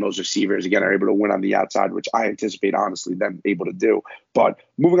rock around, and those receivers again are able to win on the outside, which I anticipate honestly them able to do. But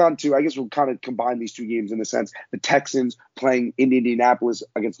moving on to, I guess we'll kind of combine these two games in a sense. The Texans playing in Indianapolis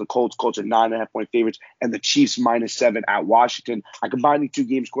against the Colts. Colts are 9.5-point favorites, and the Chiefs -7 at Washington. I combine the two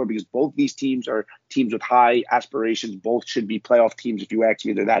game score because both these teams are teams with high aspirations. Both should be playoff teams if you ask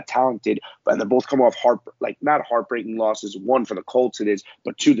me. They're that talented, but they're both coming off not heartbreaking losses. One for the Colts it is,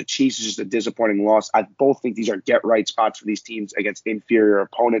 but two, the Chiefs is just a disappointing loss. I both think these are get right spots for these teams against inferior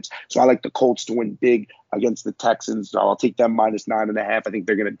opponents. So I like the Colts to win big against the Texans. So I'll take them -9.5. I think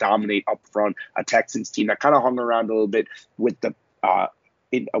they're going to dominate up front. A Texans team that kind of hung around a little bit with the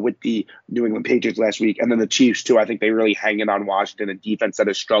New England Patriots last week, and then the Chiefs too. I think they really hang in on Washington, a defense that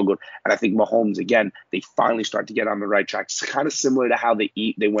has struggled, and I think Mahomes again. They finally start to get on the right track. It's kind of similar to how they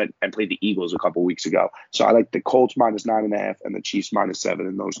went and played the Eagles a couple weeks ago. So I like the Colts -9.5 and the Chiefs -7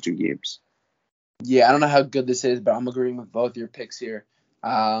 in those two games. Yeah, I don't know how good this is, but I'm agreeing with both your picks here.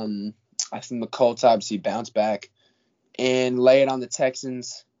 I think the Colts obviously bounce back and lay it on the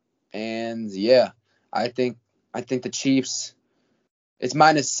Texans, and yeah, I think the Chiefs. It's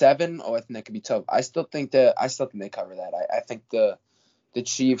 -7. Oh, I think that could be tough. I still think they cover that. I think the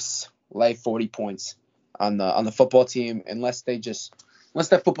Chiefs lay 40 points on the football team unless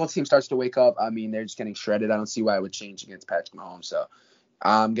that football team starts to wake up. I mean, they're just getting shredded. I don't see why it would change against Patrick Mahomes. So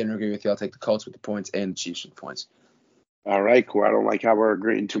I'm going to agree with you. I'll take the Colts with the points and the Chiefs with the points. All right, cool. I don't like how we're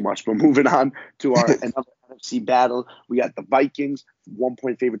agreeing too much, but moving on to our another NFC battle, we got the Vikings,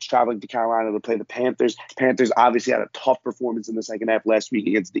 1-point favorites traveling to Carolina to play the Panthers. Panthers obviously had a tough performance in the second half last week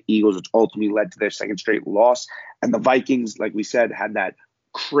against the Eagles, which ultimately led to their second straight loss. And the Vikings, like we said, had that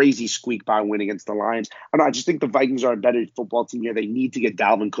crazy squeak by win against the Lions. I just think the Vikings are a better football team here. They need to get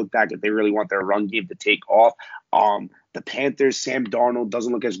Dalvin Cook back if they really want their run game to take off. The Panthers, Sam Darnold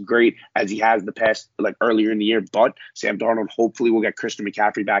doesn't look as great as he has the past, like earlier in the year, but Sam Darnold hopefully will get Christian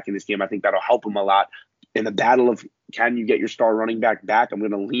McCaffrey back in this game. I think that'll help him a lot. In the battle of can you get your star running back back, I'm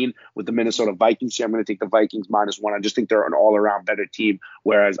going to lean with the Minnesota Vikings here. I'm going to take the Vikings -1. I just think they're an all-around better team,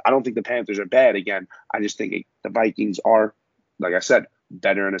 whereas I don't think the Panthers are bad. Again, I just think the Vikings are, like I said,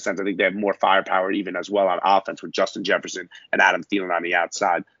 better in a sense. I think they have more firepower even as well on offense with Justin Jefferson and Adam Thielen on the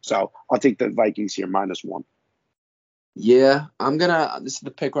outside. So I'll take the Vikings here -1. Yeah, this is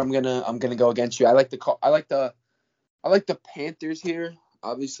the pick where I'm gonna go against you. I like the Panthers here.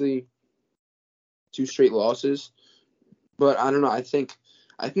 Obviously, 2 straight losses, but I don't know. I think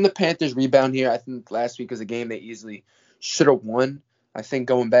the Panthers rebound here. I think last week was a game they easily should have won. I think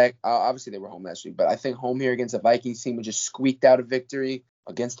going back, obviously they were home last week, but I think home here against the Vikings team, we just squeaked out a victory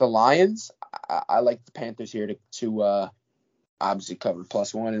against the Lions. I like the Panthers here to obviously cover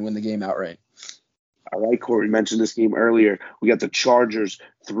 +1 and win the game outright. All right, Corey, mentioned this game earlier. We got the Chargers,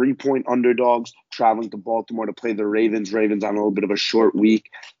 3-point underdogs, traveling to Baltimore to play the Ravens. Ravens on a little bit of a short week.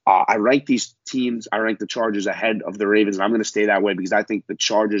 I rank these teams. I rank the Chargers ahead of the Ravens, and I'm going to stay that way because I think the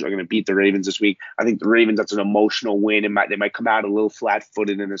Chargers are going to beat the Ravens this week. I think the Ravens, that's an emotional win. They might come out a little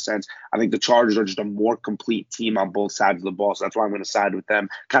flat-footed in a sense. I think the Chargers are just a more complete team on both sides of the ball, so that's why I'm going to side with them.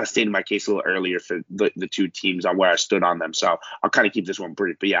 Kind of stated my case a little earlier for the two teams on where I stood on them, so I'll kind of keep this one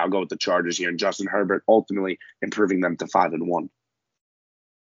brief. But yeah, I'll go with the Chargers here, and Justin Herbert ultimately improving them to 5-1.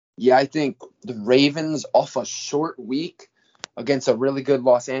 Yeah, I think the Ravens off a short week against a really good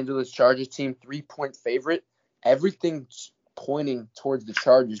Los Angeles Chargers team, 3-point favorite. Everything's pointing towards the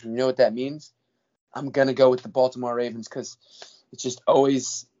Chargers. You know what that means? I'm going to go with the Baltimore Ravens because it's just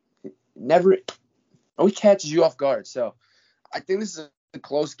always catches you off guard. So I think this is a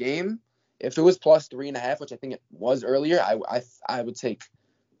close game. If it was +3.5, which I think it was earlier, I would take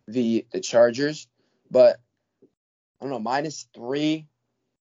the Chargers. But I don't know, -3.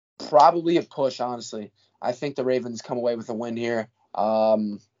 Probably a push, honestly. I think the Ravens come away with a win here.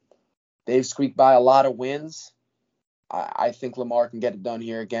 They've squeaked by a lot of wins. I think Lamar can get it done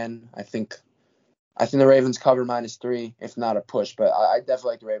here again. I think the Ravens cover -3, if not a push. But I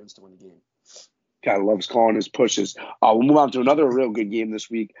definitely like the Ravens to win the game. Guy loves calling his pushes. We'll move on to another real good game this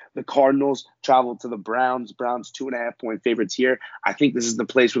week. The Cardinals travel to the Browns. Browns 2.5-point favorites here. I think this is the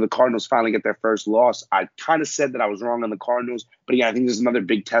place where the Cardinals finally get their first loss. I kind of said that I was wrong on the Cardinals, but again, I think this is another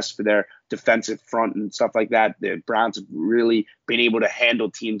big test for their defensive front and stuff like that. The Browns have really been able to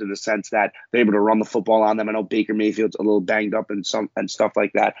handle teams in the sense that they're able to run the football on them. I know Baker Mayfield's a little banged up and stuff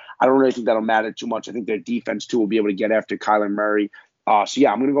like that. I don't really think that'll matter too much. I think their defense too will be able to get after Kyler Murray. So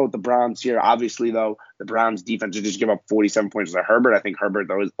yeah, I'm going to go with the Browns here. Obviously, though, the Browns defense will just give up 47 points to Herbert. I think Herbert,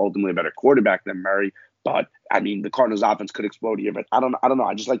 though, is ultimately a better quarterback than Murray. But I mean, the Cardinals' offense could explode here. But I don't know.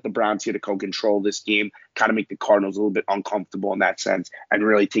 I just like the Browns here to co-control this game, kind of make the Cardinals a little bit uncomfortable in that sense, and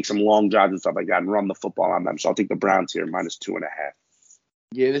really take some long drives and stuff like that and run the football on them. So I'll take the Browns here -2.5.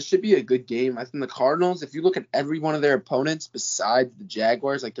 Yeah, this should be a good game. I think the Cardinals, if you look at every one of their opponents besides the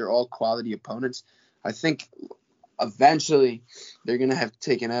Jaguars, like they're all quality opponents. I think eventually they're going to have to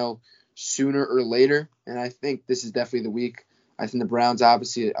take an L sooner or later, and I think this is definitely the week. I think the Browns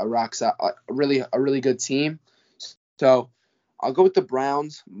obviously a really good team. So I'll go with the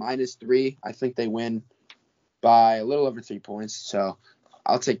Browns -3. I think they win by a little over 3 points. So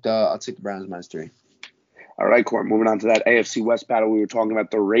I'll take the Browns -3. All right, Court, moving on to that AFC West battle. We were talking about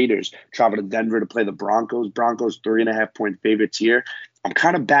the Raiders travel to Denver to play the Broncos. Broncos 3.5-point favorites here. I'm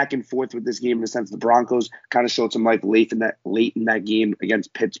kind of back and forth with this game in the sense the Broncos kind of showed some life late in that game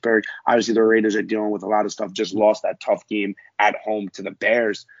against Pittsburgh. Obviously, the Raiders are dealing with a lot of stuff. Just lost that tough game at home to the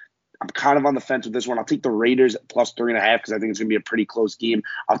Bears. I'm kind of on the fence with this one. I'll take the Raiders +3.5 because I think it's going to be a pretty close game.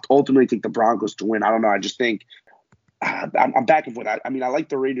 I'll ultimately take the Broncos to win. I don't know. I just think I'm back and forth. I mean, I like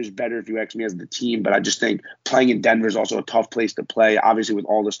the Raiders better if you ask me as the team, but I just think playing in Denver is also a tough place to play. Obviously, with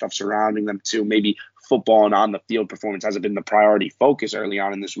all the stuff surrounding them too, maybe football and on the field performance hasn't been the priority focus early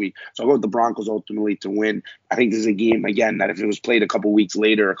on in this week. So I'll go with the Broncos ultimately to win. I think this is a game, again, that if it was played a couple weeks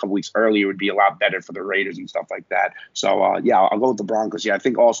later, a couple weeks earlier, it would be a lot better for the Raiders and stuff like that. So, yeah, I'll go with the Broncos. Yeah, I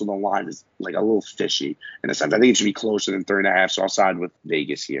think also the line is like a little fishy in a sense. I think it should be closer than 3.5, so I'll side with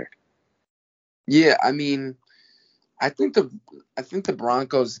Vegas here. Yeah, I mean, I think the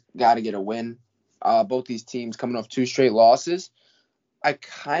Broncos got to get a win. Both these teams coming off 2 straight losses. I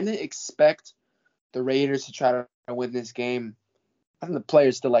kind of expect the Raiders to try to win this game. I think the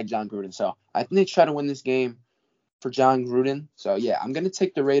players still like John Gruden, so I think they try to win this game for John Gruden. So yeah, I'm gonna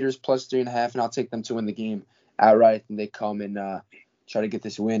take the Raiders +3.5, and I'll take them to win the game outright. And they come and try to get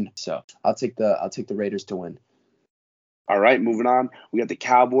this win. So I'll take the Raiders to win. All right, moving on. We got the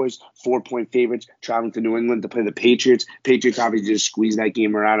Cowboys, 4-point favorites, traveling to New England to play the Patriots. Patriots obviously just squeezed that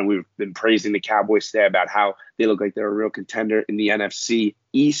game around, and we've been praising the Cowboys today about how they look like they're a real contender in the NFC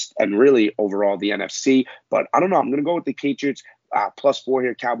East and really overall the NFC. But I don't know. I'm going to go with the Patriots. +4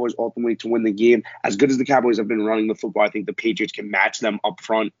 here, Cowboys ultimately to win the game. As good as the Cowboys have been running the football, I think the Patriots can match them up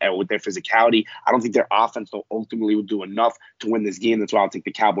front with their physicality. I don't think their offense though ultimately will do enough to win this game. That's why I'll take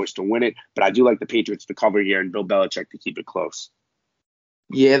the Cowboys to win it. But I do like the Patriots to cover here and Bill Belichick to keep it close.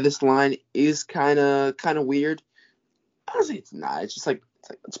 Yeah, this line is kind of weird. Honestly, it's not. It's just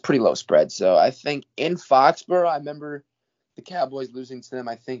it's pretty low spread. So I think in Foxborough, I remember the Cowboys losing to them.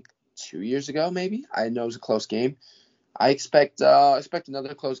 I think 2 years ago, maybe. I know it was a close game. I expect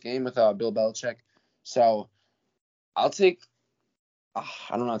another close game with Bill Belichick. So I'll take. I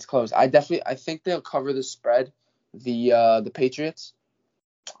don't know. It's close. I think they'll cover the spread. The Patriots.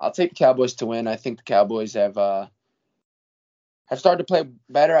 I'll take the Cowboys to win. I think the Cowboys have started to play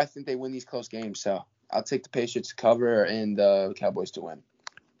better. I think they win these close games. So I'll take the Patriots to cover and the Cowboys to win.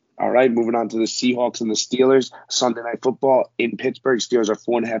 All right, moving on to the Seahawks and the Steelers. Sunday Night Football in Pittsburgh. Steelers are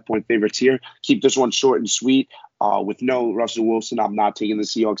 4.5-point favorites here. Keep this one short and sweet. With no Russell Wilson, I'm not taking the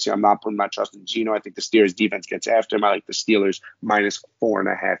Seahawks here. I'm not putting my trust in Geno. I think the Steelers defense gets after him. I like the Steelers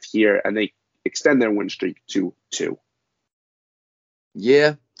 -4.5 here, and they extend their win streak to 2.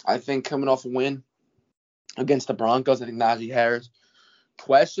 Yeah, I think coming off a win against the Broncos, I think Najee Harris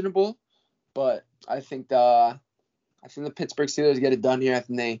questionable, but I think the Pittsburgh Steelers get it done here. I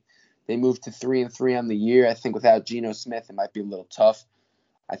think they move to 3-3 on the year. I think without Geno Smith, it might be a little tough.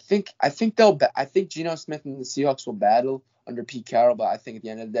 I think Geno Smith and the Seahawks will battle under Pete Carroll, but I think at the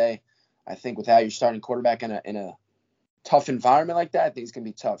end of the day, I think without your starting quarterback in a tough environment like that, I think it's gonna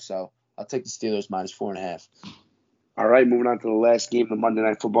be tough. So I'll take the Steelers -4.5. All right, moving on to the last game, the Monday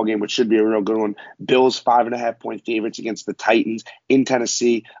Night Football game, which should be a real good one. Bills 5.5-point favorites against the Titans in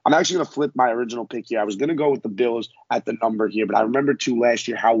Tennessee. I'm actually going to flip my original pick here. I was going to go with the Bills at the number here, but I remember too last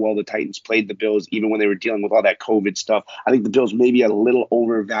year how well the Titans played the Bills, even when they were dealing with all that COVID stuff. I think the Bills may be a little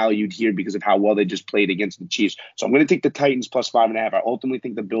overvalued here because of how well they just played against the Chiefs. So I'm going to take the Titans +5.5. I ultimately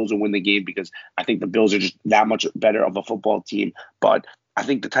think the Bills will win the game because I think the Bills are just that much better of a football team. But I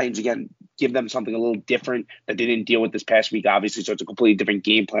think the Titans, again, give them something a little different that they didn't deal with this past week, obviously. So it's a completely different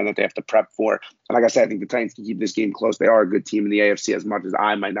game plan that they have to prep for. And like I said, I think the Titans can keep this game close. They are a good team in the AFC as much as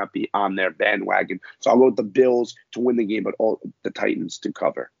I might not be on their bandwagon. So I'll go with the Bills to win the game, but all the Titans to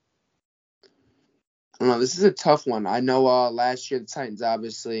cover. I don't know. This is a tough one. I know last year the Titans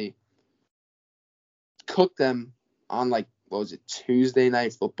obviously cooked them on Tuesday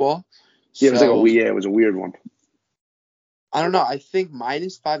Night Football. Yeah, it was a weird one. I don't know. I think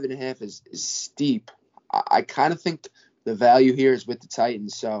 -5.5 is steep. I kind of think the value here is with the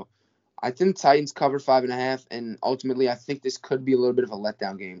Titans. So I think the Titans cover 5.5, and ultimately I think this could be a little bit of a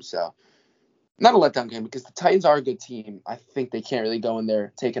letdown game. So not a letdown game because the Titans are a good team. I think they can't really go in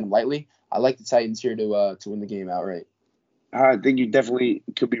there taking them lightly. I like the Titans here to win the game outright. I think you definitely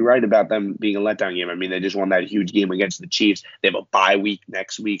could be right about them being a letdown game. I mean, they just won that huge game against the Chiefs. They have a bye week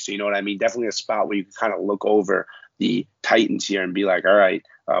next week. So, you know what I mean? Definitely a spot where you can kind of look over the Titans here and be like, all right,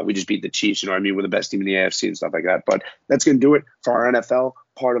 we just beat the Chiefs. You know what I mean? We're the best team in the AFC and stuff like that. But that's going to do it for our NFL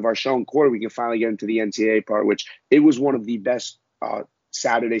part of our show. And quarter, we can finally get into the NCAA part, which it was one of the best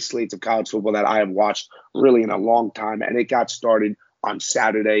Saturday slates of college football that I have watched really in a long time. And it got started on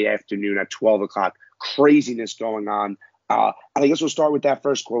Saturday afternoon at 12 o'clock. Craziness going on. I guess we'll start with that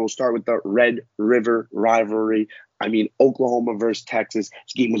first quarter. We'll start with the Red River Rivalry. I mean, Oklahoma versus Texas.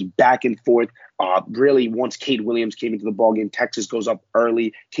 This game was back and forth. Really, once Cade Williams came into the ballgame, Texas goes up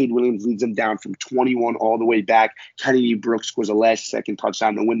early. Cade Williams leads them down from 21 all the way back. Kennedy Brooks scores a last-second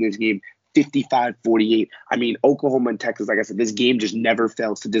touchdown to win this game 55-48. I mean, Oklahoma and Texas, like I said, this game just never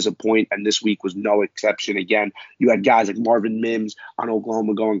fails to disappoint, and this week was no exception. Again, you had guys like Marvin Mims on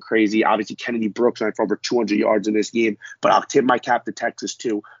Oklahoma going crazy. Obviously, Kennedy Brooks ran for over 200 yards in this game, but I'll tip my cap to Texas,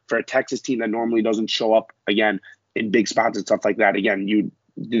 too. For a Texas team that normally doesn't show up, again, in big spots and stuff like that, again,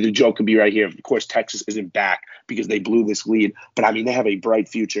 the joke could be right here. Of course, Texas isn't back because they blew this lead. But, I mean, they have a bright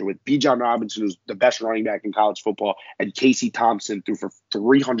future with Bijan Robinson, who's the best running back in college football, and Casey Thompson threw for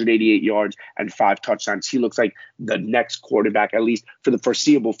 388 yards and 5 touchdowns. He looks like the next quarterback, at least for the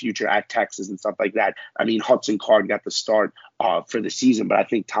foreseeable future at Texas and stuff like that. I mean, Hudson Card got the start for the season, but I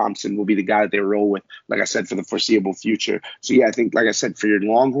think Thompson will be the guy that they roll with, like I said, for the foreseeable future. So, yeah, I think, like I said, for your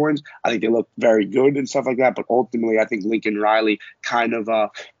Longhorns, I think they look very good and stuff like that. But ultimately, I think Lincoln Riley kind of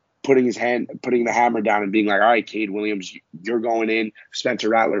putting the hammer down and being like, all right, Cade Williams, you're going in. Spencer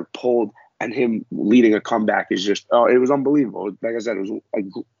Rattler pulled, and him leading a comeback is just, it was unbelievable. Like I said, it was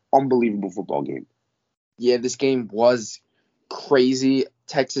an unbelievable football game. Yeah, this game was crazy.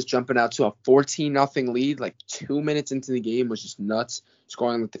 Texas jumping out to a 14-0 lead, like 2 minutes into the game was just nuts,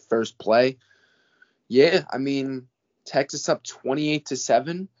 scoring like the first play. Yeah, I mean, Texas up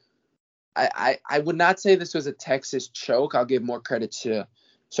 28-7. I would not say this was a Texas choke. I'll give more credit to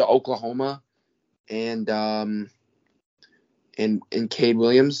Oklahoma and Cade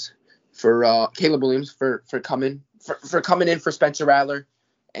Williams Caleb Williams for coming in for Spencer Rattler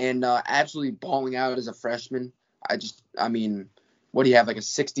and absolutely balling out as a freshman. I mean, what do you have, like a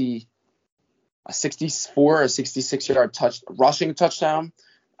 64 or 66 yard rushing touchdown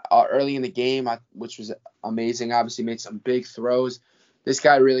early in the game, which was amazing. Obviously made some big throws. This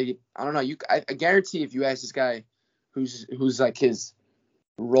guy really, I don't know. I guarantee if you ask this guy who's like his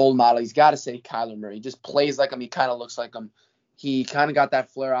role model, he's got to say Kyler Murray. He just plays like him. He kind of looks like him. He kind of got that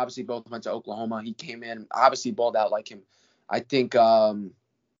flair. Obviously, both went to Oklahoma. He came in, obviously balled out like him. I think I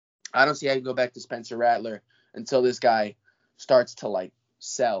don't see how you go back to Spencer Rattler until this guy starts to like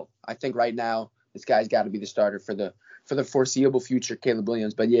sell. I think right now this guy's got to be the starter for the foreseeable future, Caleb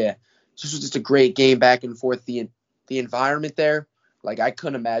Williams. But yeah, this was just a great game, back and forth. The environment there, like I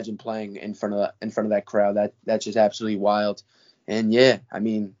couldn't imagine playing in front of that crowd. That's just absolutely wild. And yeah, I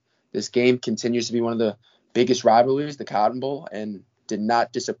mean, this game continues to be one of the biggest rivalries, the Cotton Bowl, and did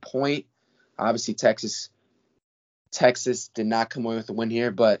not disappoint. Obviously, Texas did not come away with a win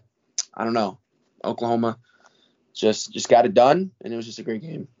here, but I don't know. Oklahoma just got it done, and it was just a great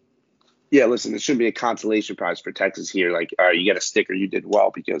game. Yeah, listen, it shouldn't be a consolation prize for Texas here. Like, you get a sticker, you did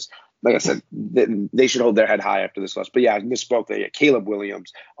well, because, like I said, they should hold their head high after this loss. But yeah, I misspoke there. Yeah, Caleb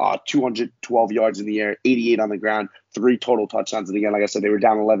Williams, 212 yards in the air, 88 on the ground, 3 total touchdowns. And again, like I said, they were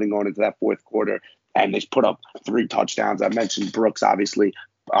down 11 going into that fourth quarter, and they put up 3 touchdowns. I mentioned Brooks, obviously,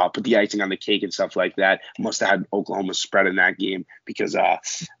 put the icing on the cake and stuff like that. Must have had Oklahoma spread in that game because, I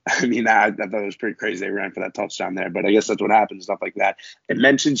mean, I thought it was pretty crazy they ran for that touchdown there. But I guess that's what happens, stuff like that. It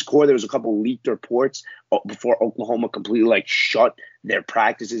mentions Core. There was a couple leaked reports before Oklahoma completely shut their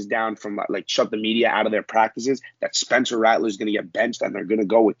practices down shut the media out of their practices, that Spencer Rattler is going to get benched and they're going to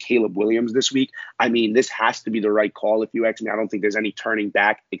go with Caleb Williams this week. I mean, this has to be the right call if you ask me. I don't think there's any turning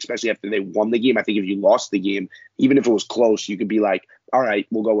back, especially after they won the game. I think if you lost the game, even if it was close, you could be like, all right,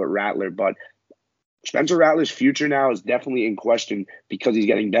 we'll go with Rattler. But Spencer Rattler's future now is definitely in question because he's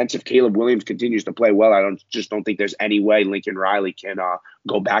getting benched. If Caleb Williams continues to play well, I don't think there's any way Lincoln Riley can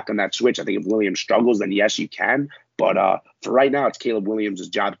go back on that switch. I think if Williams struggles, then yes, you can. But for right now, it's Caleb Williams'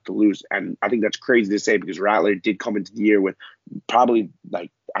 job to lose. And I think that's crazy to say because Rattler did come into the year with probably, I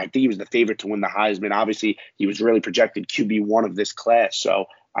think he was the favorite to win the Heisman. Obviously, he was really projected QB1 of this class. So,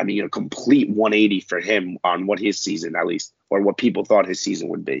 I mean, a complete 180 for him on what his season, at least, or what people thought his season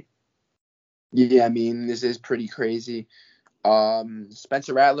would be. Yeah, I mean, this is pretty crazy.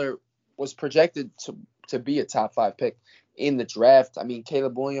 Spencer Rattler was projected to be a top 5 pick in the draft. I mean,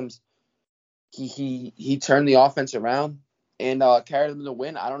 Caleb Williams, he turned the offense around and carried them to the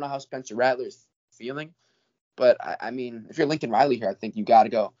win. I don't know how Spencer Rattler is feeling, but I mean, if you're Lincoln Riley here, I think you got to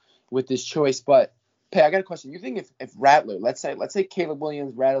go with this choice. But Pay, I got a question. You think if Rattler, let's say Caleb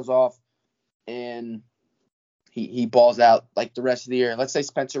Williams rattles off and he balls out like the rest of the year. Let's say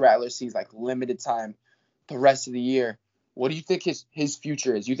Spencer Rattler sees like limited time the rest of the year. What do you think his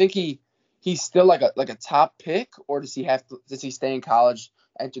future is? You think he's still like a top pick, or does he stay in college,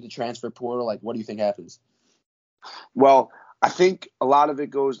 enter the transfer portal? Like, what do you think happens? Well, I think a lot of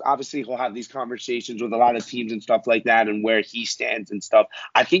it goes, obviously he'll have these conversations with a lot of teams and stuff like that and where he stands and stuff.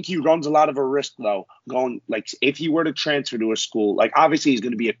 I think he runs a lot of a risk though, going like if he were to transfer to a school, like obviously he's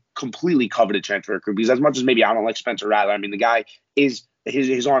going to be a completely coveted transfer recruit because as much as maybe I don't like Spencer Rattler, I mean, the guy is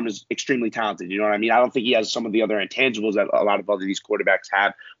his arm is extremely talented. You know what I mean? I don't think he has some of the other intangibles that a lot of other these quarterbacks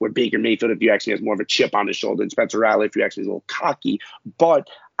have, where Baker Mayfield, if you actually has more of a chip on his shoulder, and Spencer Rattler, if you actually is a little cocky. But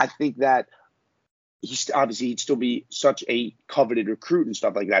I think that he'd still be such a coveted recruit and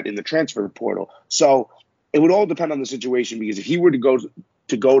stuff like that in the transfer portal. So it would all depend on the situation, because if he were to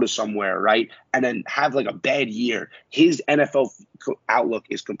go to somewhere, right, and then have like a bad year, his NFL outlook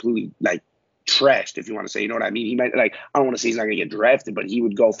is completely like trashed, if you want to say, you know what I mean? He might, like, I don't want to say he's not going to get drafted, but he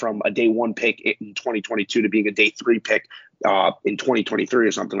would go from a day 1 pick in 2022 to being a day 3 pick in 2023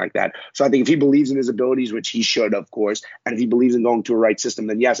 or something like that. So I think if he believes in his abilities, which he should, of course, and if he believes in going to a right system,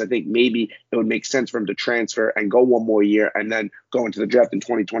 then yes, I think maybe it would make sense for him to transfer and go one more year and then go into the draft in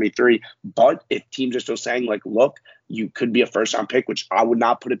 2023. But if teams are still saying, like, look, you could be a first-round pick, which I would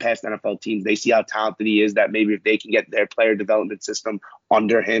not put it past NFL teams. They see how talented he is, that maybe if they can get their player development system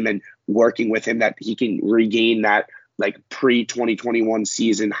under him and working with him, that he can regain that like pre-2021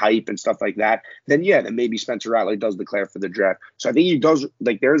 season hype and stuff like that, then yeah, then maybe Spencer Rattler does declare for the draft. So I think he does,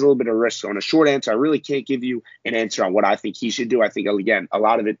 like, there's a little bit of risk. So in a short answer, I really can't give you an answer on what I think he should do. I think, again, a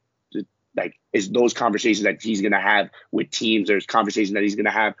lot of it like is those conversations that he's going to have with teams. There's conversations that he's going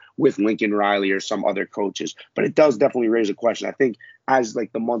to have with Lincoln Riley or some other coaches. But it does definitely raise a question. I think as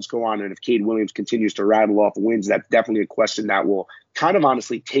like the months go on, and if Cade Williams continues to rattle off wins, that's definitely a question that will kind of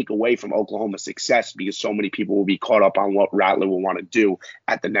honestly take away from Oklahoma's success, because so many people will be caught up on what Rattler will want to do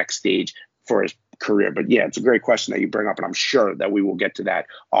at the next stage for his career. But yeah, it's a great question that you bring up, and I'm sure that we will get to that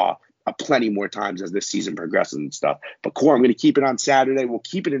plenty more times as this season progresses and stuff. But Core, I'm going to keep it on Saturday. We'll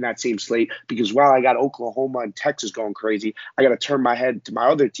keep it in that same slate, because while I got Oklahoma and Texas going crazy, I got to turn my head to my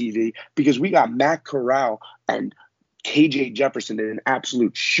other TV, because we got Matt Corral and KJ Jefferson in an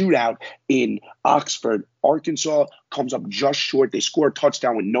absolute shootout in Oxford. Arkansas comes up just short. They score a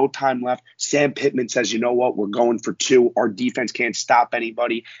touchdown with no time left. Sam Pittman says, you know what, we're going for 2. Our defense can't stop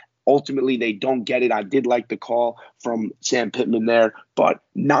anybody. Ultimately, they don't get it. I did like the call from Sam Pittman there, but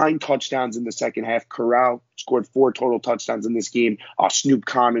 9 touchdowns in the second half. Corral scored 4 total touchdowns in this game. Snoop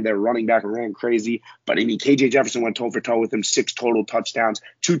Conner, their running back, ran crazy. But I mean, KJ Jefferson went toe for toe with him, 6 total touchdowns.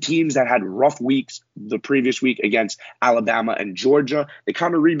 2 teams that had rough weeks the previous week against Alabama and Georgia. They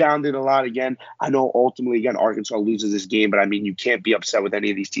kind of rebounded a lot again. I know ultimately, again, Arkansas loses this game, but I mean, you can't be upset with any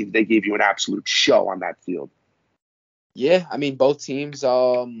of these teams. They gave you an absolute show on that field. Yeah, I mean, both teams,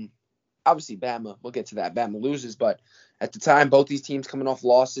 obviously Bama, we'll get to that. Bama loses, but at the time, both these teams coming off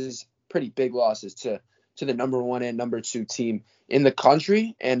losses, pretty big losses to the number 1 and number 2 team in the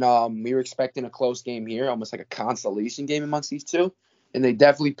country. And we were expecting a close game here, almost like a consolation game amongst these two. And they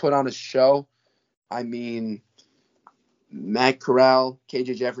definitely put on a show. I mean, Matt Corral,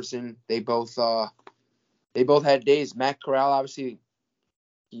 KJ Jefferson, they both had days. Matt Corral, obviously,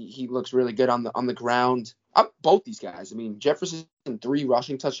 he looks really good on the ground. Both these guys. I mean, Jefferson 3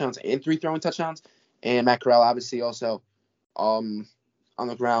 rushing touchdowns and 3 throwing touchdowns, and Matt Corral obviously also on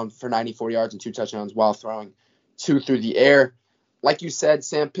the ground for 94 yards and 2 touchdowns while throwing 2 through the air. Like you said,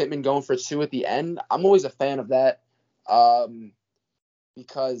 Sam Pittman going for 2 at the end. I'm always a fan of that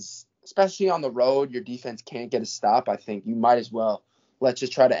because especially on the road, your defense can't get a stop. I think you might as well let's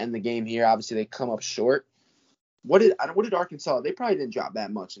just try to end the game here. Obviously, they come up short. What did Arkansas? They probably didn't drop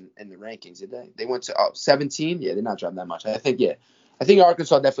that much in the rankings, did they? They went to 17. Yeah, they did not drop that much. I think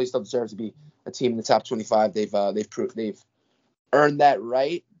Arkansas definitely still deserves to be a team in the top 25. They've earned that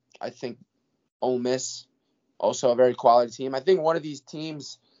right. I think Ole Miss also a very quality team. I think one of these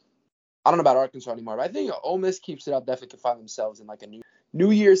teams, I don't know about Arkansas anymore, but I think Ole Miss keeps it up, definitely can find themselves in like a New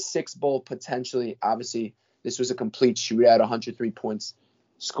Year's Six Bowl potentially. Obviously, this was a complete shootout, 103 points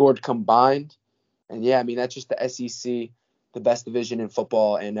scored combined. And yeah, I mean, that's just the SEC, the best division in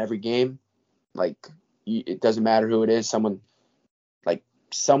football, and every game, like, it doesn't matter who it is. Someone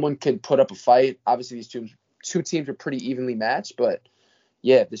could put up a fight. Obviously, these two teams are pretty evenly matched, but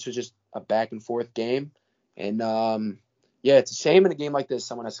yeah, this was just a back and forth game. And yeah, it's a shame in a game like this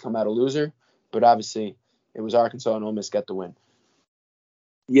someone has to come out a loser. But obviously, it was Arkansas and Ole Miss get the win.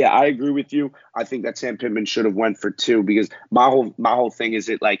 Yeah, I agree with you. I think that Sam Pittman should have went for 2 because my whole thing is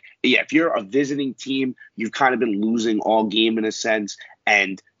that, like, yeah, if you're a visiting team, you've kind of been losing all game in a sense,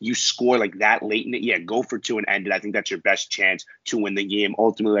 and you score like that late in it, yeah, go for 2 and end it. I think that's your best chance to win the game.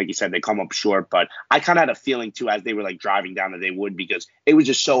 Ultimately, like you said, they come up short, but I kind of had a feeling too as they were like driving down that they would, because it was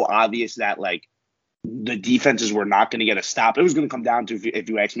just so obvious that like the defenses were not going to get a stop. It was going to come down to if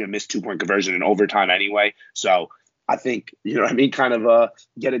you asked me, a missed 2-point conversion in overtime anyway. So I think, you know what I mean, kind of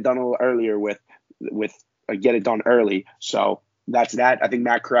get it done a little earlier with get it done early. So that's that. I think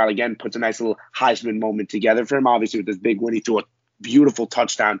Matt Corral, again, puts a nice little Heisman moment together for him, obviously, with this big win. He threw a beautiful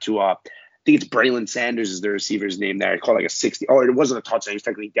touchdown to, I think it's Braylon Sanders is the receiver's name there. It called like a 60. Oh, it wasn't a touchdown. He was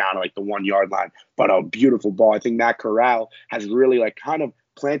technically down at like the 1 yard line, but a beautiful ball. I think Matt Corral has really like kind of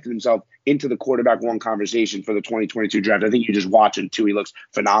planted himself into the quarterback one conversation for the 2022 draft. I think you just watch him too. He looks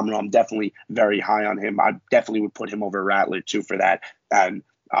phenomenal. I'm definitely very high on him. I definitely would put him over Rattler too for that. And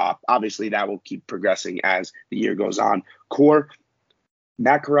obviously that will keep progressing as the year goes on. Core,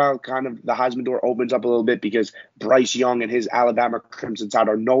 Matt Corral, kind of the Heisman door opens up a little bit because Bryce Young and his Alabama Crimson Tide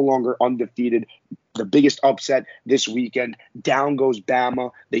are no longer undefeated. The biggest upset this weekend. Down goes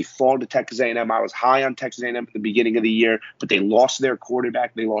Bama. They fall to Texas A&M. I was high on Texas A&M at the beginning of the year, but they lost their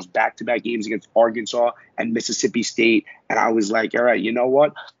quarterback. They lost back-to-back games against Arkansas and Mississippi State. And I was like, all right, you know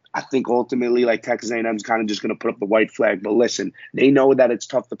what? I think ultimately, like, Texas A&M is kind of just going to put up the white flag. But listen, they know that it's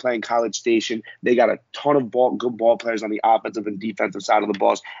tough to play in College Station. They got a ton of good ball players on the offensive and defensive side of the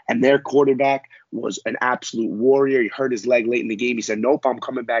balls. And their quarterback was an absolute warrior. He hurt his leg late in the game. He said, nope, I'm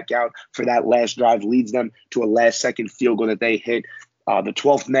coming back out for that last drive. Leads them to a last-second field goal that they hit. The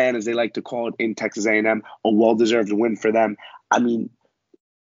 12th man, as they like to call it in Texas A&M, a well-deserved win for them. I mean,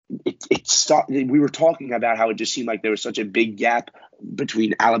 we were talking about how it just seemed like there was such a big gap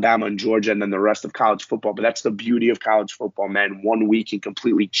between Alabama and Georgia and then the rest of college football. But that's the beauty of college football, man. 1 week can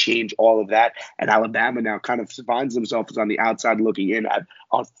completely change all of that. And Alabama now kind of finds themselves on the outside looking in at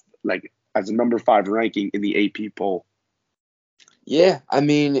like as a number 5 ranking in the AP poll. Yeah, I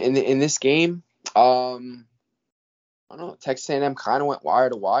mean, in this game, I don't know, Texas A&M kind of went wire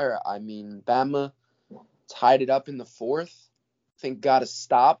to wire. I mean, Bama tied it up in the 4th. I think got a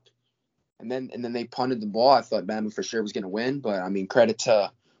stop, and then they punted the ball. I thought Bama for sure was going to win, but I mean, credit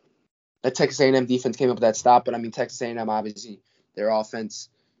to that Texas A&M defense came up with that stop. But I mean, Texas A&M obviously their offense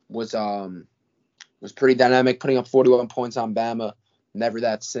was pretty dynamic, putting up 41 points on Bama. Never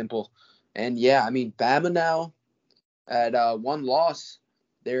that simple. And yeah, I mean, Bama now at 1 loss,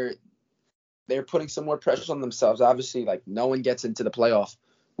 they're putting some more pressure on themselves. Obviously, like no one gets into the playoff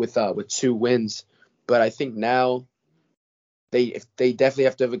with 2 wins, but I think now they definitely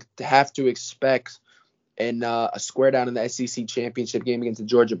have to expect a square down in the SEC championship game against the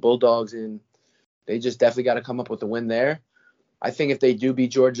Georgia Bulldogs, and they just definitely got to come up with a win there. I think if they do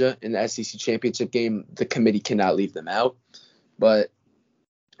beat Georgia in the SEC championship game, the committee cannot leave them out. But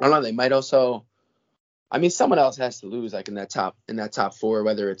I don't know, they might also. I mean, someone else has to lose, like in that top 4,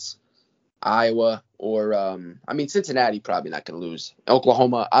 whether it's Iowa or I mean, Cincinnati probably not going to lose.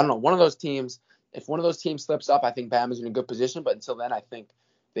 Oklahoma, I don't know, one of those teams. If one of those teams slips up, I think Bama's in a good position. But until then, I think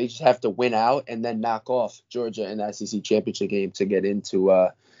they just have to win out and then knock off Georgia in the SEC championship game to get into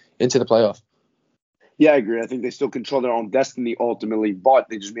the playoff. Yeah, I agree. I think they still control their own destiny ultimately, but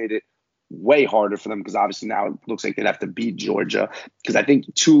they just made it way harder for them because obviously now it looks like they'd have to beat Georgia. Because I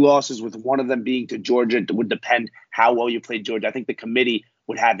think 2 losses with one of them being to Georgia would depend how well you played Georgia. I think the committee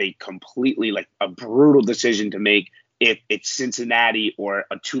would have a completely like a brutal decision to make if it's Cincinnati or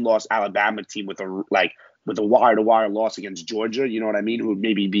a 2-loss Alabama team with a wire-to-wire loss against Georgia, you know what I mean, who would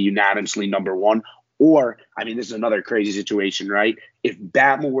maybe be unanimously number 1. Or, I mean, this is another crazy situation, right? If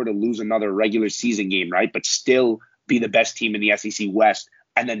Bama were to lose another regular season game, right, but still be the best team in the SEC West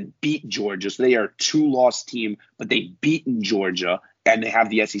and then beat Georgia, so they are a 2-loss team, but they've beaten Georgia and they have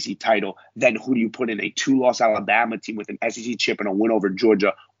the SEC title, then who do you put in? A 2-loss Alabama team with an SEC chip and a win over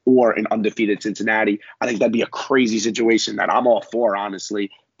Georgia, or an undefeated Cincinnati? I think that'd be a crazy situation that I'm all for,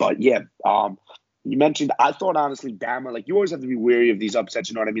 honestly. But yeah, you mentioned, I thought honestly, Bama, like you always have to be wary of these upsets,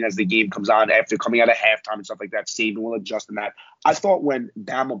 you know what I mean, as the game comes on after coming out of halftime and stuff like that. Saban will adjust in that. I thought when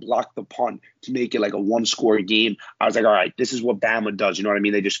Bama blocked the punt to make it like a 1-score game, I was like, all right, this is what Bama does, you know what I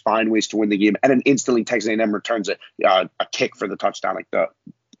mean? They just find ways to win the game, and then instantly Texas A&M returns a kick for the touchdown, like the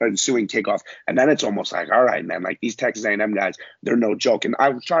ensuing kickoff. And then it's almost like, all right, man, like these Texas A&M guys, they're no joke. And I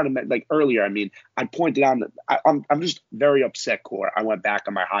was trying to, like earlier, I mean, I pointed out that I'm just very upset, Core. I went back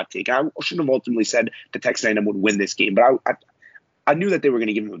on my hot take. I shouldn't have ultimately said the Texas A&M would win this game, but I knew that they were going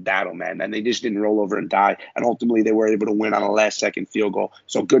to give him a battle, man, and they just didn't roll over and die. And ultimately, they were able to win on a last-second field goal.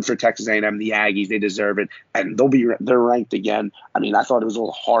 So good for Texas A&M, the Aggies. They deserve it, and they're ranked again. I mean, I thought it was a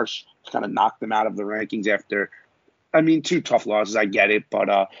little harsh to kind of knock them out of the rankings after, I mean, 2 tough losses. I get it,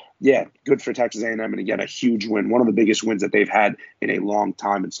 but yeah, good for Texas A&M, and again, a huge win, one of the biggest wins that they've had in a long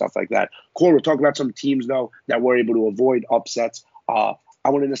time and stuff like that. Cool. We'll talk about some teams though that were able to avoid upsets. I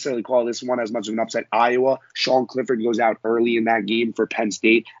wouldn't necessarily call this one as much of an upset. Iowa, Sean Clifford goes out early in that game for Penn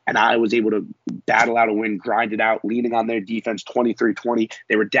State, and Iowa was able to battle out a win, grind it out, leaning on their defense 23-20.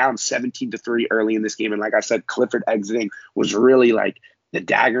 They were down 17-3 early in this game, and like I said, Clifford exiting was really like the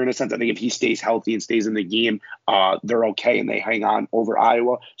dagger in a sense. I think if he stays healthy and stays in the game, they're okay, and they hang on over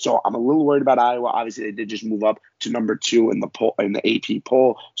Iowa. So I'm a little worried about Iowa. Obviously, they did just move up to number 2 in the poll, in the AP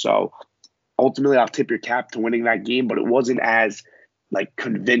poll. So ultimately, I'll tip your cap to winning that game, but it wasn't as like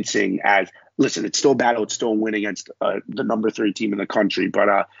convincing as, listen, it's still a battle, it's still a win against the number 3 team in the country, but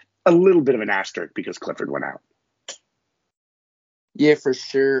a little bit of an asterisk because Clifford went out. Yeah, for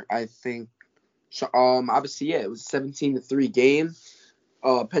sure. I think obviously, yeah, it was a 17-3 game.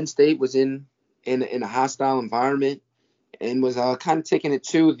 Penn State was in a hostile environment and was kind of taking it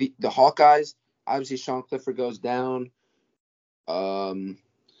to the Hawkeyes. Obviously, Sean Clifford goes down.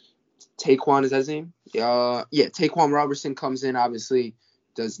 Taquan, is that his name? Yeah, Taquan Robertson comes in. Obviously,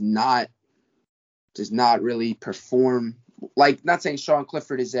 does not really perform. Like, not saying Sean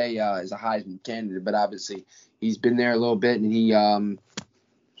Clifford is a Heisman candidate, but obviously he's been there a little bit, and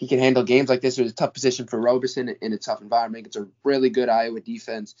he can handle games like this. It was a tough position for Roberson in a tough environment. It's a really good Iowa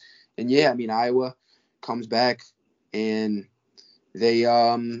defense, and yeah, I mean, Iowa comes back and they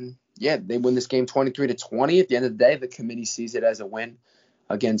win this game 23-20. At the end of the day, the committee sees it as a win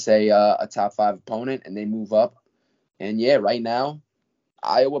against a top 5 opponent, and they move up. And yeah, right now,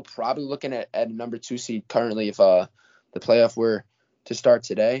 Iowa probably looking at a number 2 seed currently if the playoff were to start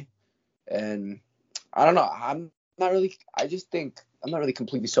today. And I don't know. I'm not really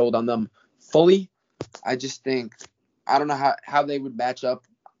completely sold on them fully. I just think I don't know how they would match up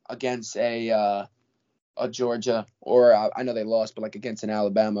against a Georgia, or I know they lost, but like against an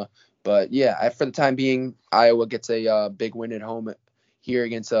Alabama. But yeah, for the time being, Iowa gets a big win at home here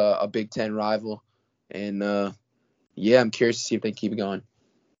against a Big Ten rival. And yeah, I'm curious to see if they keep it going.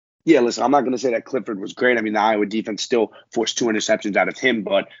 Yeah, listen, I'm not going to say that Clifford was great. I mean, the Iowa defense still forced 2 interceptions out of him,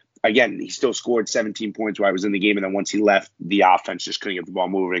 but again, he still scored 17 points while he was in the game, and then once he left, the offense just couldn't get the ball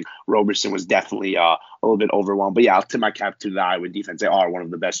moving. Roberson was definitely a little bit overwhelmed. But yeah, I'll tip my cap to the Iowa defense. They are one of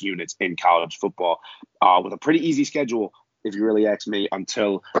the best units in college football with a pretty easy schedule, if you really ask me,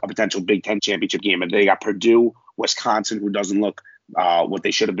 until a potential Big Ten championship game. And they got Purdue, Wisconsin, who doesn't look what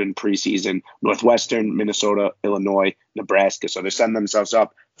they should have been preseason, Northwestern, Minnesota, Illinois, Nebraska. So they're setting themselves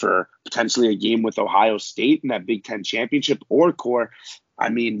up for potentially a game with Ohio State in that Big Ten championship or core. I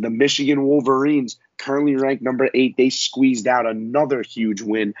mean, the Michigan Wolverines, currently ranked number 8, they squeezed out another huge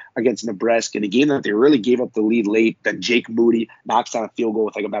win against Nebraska in a game that they really gave up the lead late. Then Jake Moody knocks down a field goal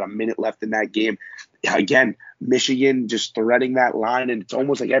with like about a minute left in that game. Again, Michigan just threading that line, and it's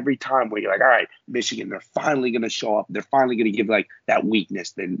almost like every time where you're like, all right, Michigan, they're finally going to show up. They're finally going to give like that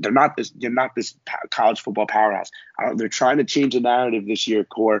weakness. They're not this college football powerhouse. They're trying to change the narrative this year,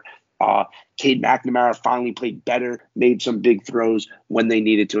 Core. Cade McNamara finally played better, made some big throws when they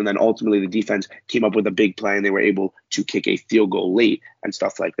needed to, and then ultimately the defense came up with a big play, and they were able to kick a field goal late and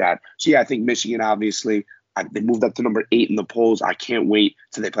stuff like that. So, yeah, I think Michigan, obviously, they moved up to number 8 in the polls. I can't wait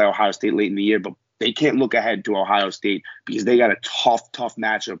till they play Ohio State late in the year, but they can't look ahead to Ohio State because they got a tough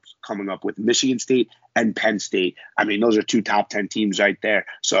matchup coming up with Michigan State and Penn State. I mean, those are 2 top 10 teams right there.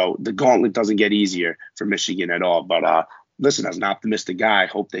 So the gauntlet doesn't get easier for Michigan at all. But listen, as an optimistic guy, I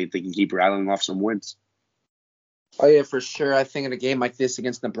hope they can keep rattling off some wins. Oh, yeah, for sure. I think in a game like this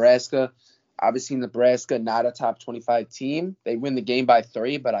against Nebraska, obviously Nebraska, not a top 25 team. They win the game by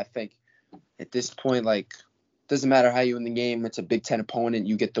 3, but I think at this point, like, doesn't matter how you win the game. It's a Big Ten opponent.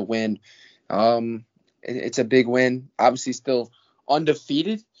 You get the win. It's a big win. Obviously still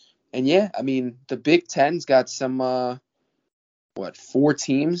undefeated. And, yeah, I mean, the Big Ten's got some, 4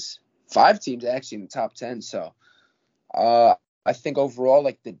 teams? 5 teams, actually, in the top 10. So, I think overall,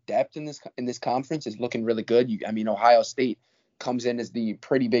 like, the depth in this conference is looking really good. Ohio State comes in as the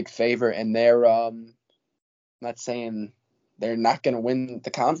pretty big favorite, and they're not saying they're not going to win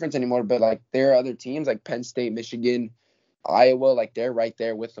the conference anymore, but like there are other teams like Penn State, Michigan, Iowa, like they're right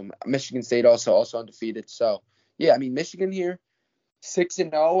there with them. Michigan State also undefeated. So yeah, I mean Michigan here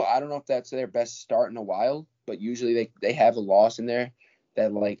 6-0. I don't know if that's their best start in a while, but usually they have a loss in there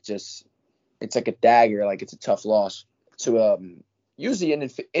that like just it's like a dagger, like it's a tough loss to usually an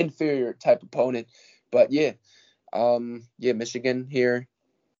inferior type opponent. But yeah, Yeah, Michigan here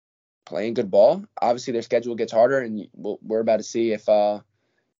playing good ball. Obviously, their schedule gets harder, and we're about to see if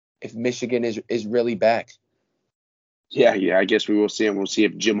Michigan is really back. Yeah, I guess we will see, and we'll see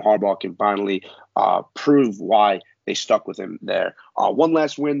if Jim Harbaugh can finally prove why they stuck with him there. One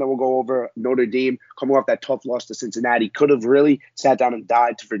last win that we'll go over: Notre Dame coming off that tough loss to Cincinnati. Could have really sat down and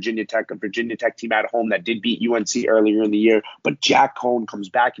died to Virginia Tech, a Virginia Tech team at home that did beat UNC earlier in the year. But Jack Cohn comes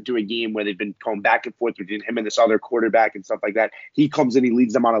back into a game where they've been going back and forth between him and this other quarterback and stuff like that. He comes in, he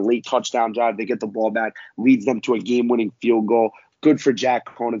leads them on a late touchdown drive. They get the ball back, leads them to a game-winning field goal. Good for Jack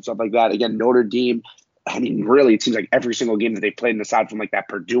Cohn and stuff like that. Again, Notre Dame, I mean, really, it seems like every single game that they played, and aside from like that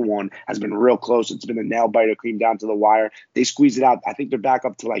Purdue one, has been real close. It's been a nail biter, cream down to the wire. They squeezed it out. I think they're back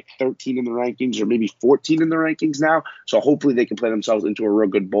up to like 13 in the rankings, or maybe 14 in the rankings now. So hopefully they can play themselves into a real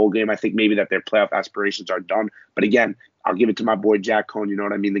good bowl game. I think maybe that their playoff aspirations are done. But again, I'll give it to my boy Jack Cohn. You know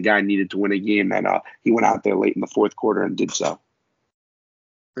what I mean? The guy needed to win a game, and he went out there late in the fourth quarter and did so.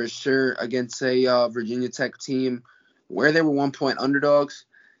 For sure, against a Virginia Tech team where they were 1-point underdogs.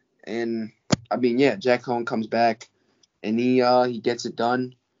 And I mean, yeah, Jack Cohn comes back and he gets it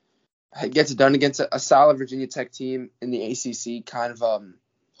done. He gets it done against a solid Virginia Tech team in the ACC. Kind of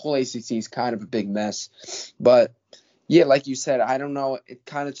whole ACC is kind of a big mess. But yeah, like you said, I don't know. It's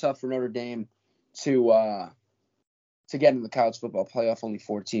kind of tough for Notre Dame to get in the college football playoff. Only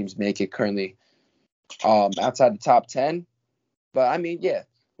 4 teams make it currently outside the top 10. But I mean, yeah,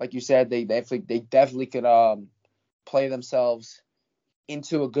 like you said, they definitely could play themselves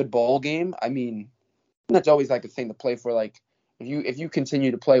into a good bowl game. I mean, that's always like a thing to play for. Like if you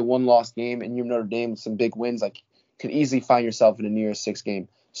continue to play one lost game and you're Notre Dame with some big wins, like you could easily find yourself in a near 6 game.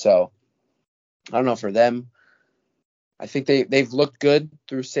 So I don't know, for them, I think they've looked good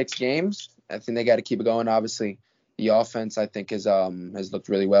through 6 games. I think they got to keep it going. Obviously, the offense I think has looked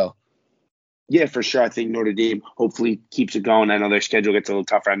really well. Yeah, for sure. I think Notre Dame hopefully keeps it going. I know their schedule gets a little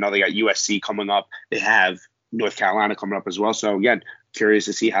tougher. I know they got USC coming up. They have North Carolina coming up as well. So again, curious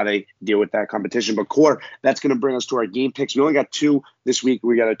to see how they deal with that competition. But Core, that's going to bring us to our game picks. We only got 2 this week.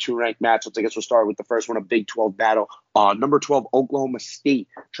 We got a 2-ranked matchup. I guess we'll start with the first one, a Big 12 battle. Number 12, Oklahoma State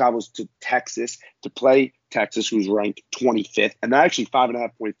travels to Texas to play Texas, who's ranked 25th. And they're actually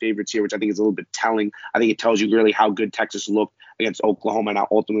 5.5-point favorites here, which I think is a little bit telling. I think it tells you really how good Texas looked against Oklahoma, and how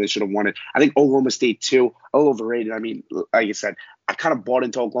ultimately they should have won it. I think Oklahoma State, too, a little overrated. I mean, like I said, I kind of bought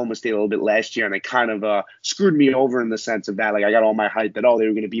into Oklahoma State a little bit last year, and they kind of screwed me over in the sense of that. Like, I got all my hype that, they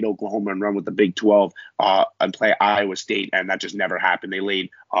were going to beat Oklahoma and run with the Big 12 and play Iowa State, and that just never happened. They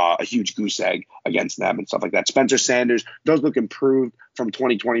laid a huge goose egg against them and stuff like that. Spencer Sanders does look improved from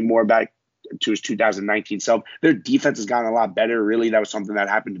 2020 more back to his 2019 self. Their defense has gotten a lot better. Really, that was something that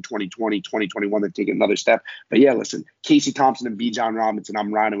happened in 2020, 2021. They've taken another step. But yeah, listen, Casey Thompson and Bijan Robinson,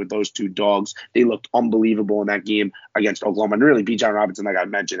 I'm riding with those 2 dogs. They looked unbelievable in that game against Oklahoma. And really, Bijan Robinson, like I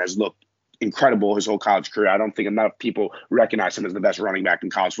mentioned, has looked incredible his whole college career. I don't think enough people recognize him as the best running back in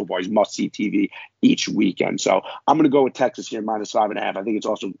college football. He's must-see TV each weekend. So I'm going to go with Texas here, -5.5. I think it's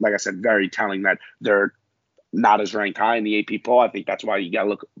also, like I said, very telling that they're not as ranked high in the AP poll. I think that's why you got to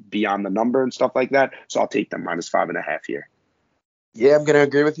look beyond the number and stuff like that. So I'll take them -5.5 here. Yeah, I'm going to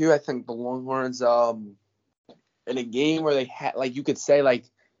agree with you. I think the Longhorns, in a game where they had, like, you could say, like,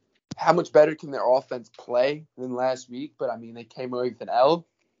 how much better can their offense play than last week? But I mean, they came away with an L.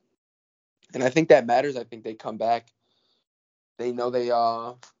 And I think that matters. I think they come back. They know they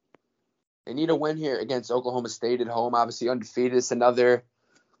need a win here against Oklahoma State at home. Obviously undefeated. It's another,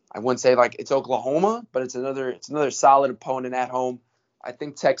 I wouldn't say like it's Oklahoma, but it's another solid opponent at home. I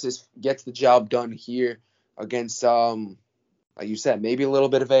think Texas gets the job done here against, like you said, maybe a little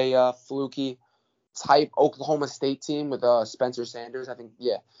bit of a fluky type Oklahoma State team with Spencer Sanders. I think,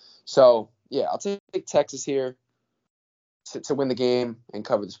 yeah. So, yeah, I'll take Texas here to win the game and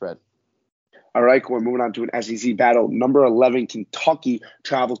cover the spread. All right, we're moving on to an SEC battle. Number 11, Kentucky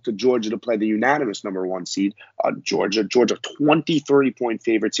travels to Georgia to play the unanimous number 1 seed, Georgia. Georgia 23-point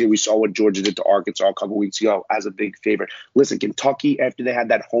favorites here. We saw what Georgia did to Arkansas a couple weeks ago as a big favorite. Listen, Kentucky, after they had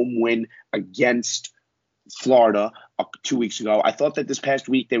that home win against Florida 2 weeks ago, I thought that this past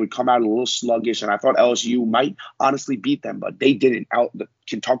week they would come out a little sluggish, and I thought LSU might honestly beat them, but they didn't.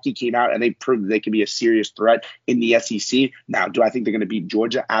 Kentucky came out and they proved that they can be a serious threat in the SEC. Now, do I think they're going to beat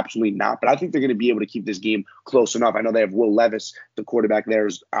Georgia? Absolutely not, but I think they're going to be able to keep this game close enough. I know they have Will Levis, the quarterback there,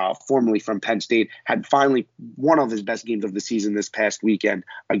 is formerly from Penn State, had finally one of his best games of the season this past weekend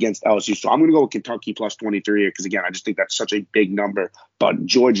against LSU. So I'm going to go with Kentucky +23 here because, again, I just think that's such a big number. But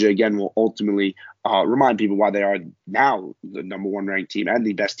Georgia, again, will ultimately remind people why they are now the number 1 ranked team and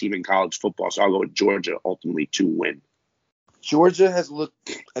the best team in college football. So I'll go with Georgia ultimately to win. Georgia has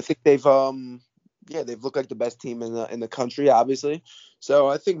looked, I think they've Yeah, they've looked like the best team in the country, obviously. So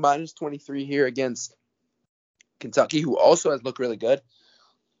I think minus 23 here against Kentucky, who also has looked really good.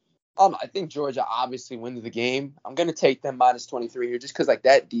 I think Georgia obviously wins the game. I'm gonna take them minus 23 here, just because like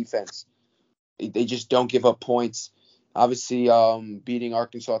that defense, they just don't give up points. Obviously, beating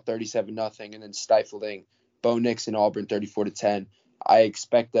Arkansas 37-0, and then stifling Bo Nix and Auburn 34-10. I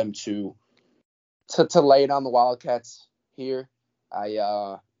expect them to lay it on the Wildcats here.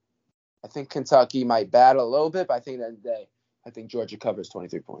 I think Kentucky might battle a little bit, but I think at the end of the day, I think Georgia covers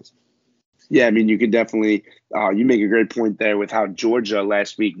 23 points. Yeah, I mean, you could definitely you make a great point there with how Georgia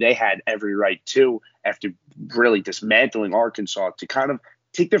last week, they had every right to, after really dismantling Arkansas, to kind of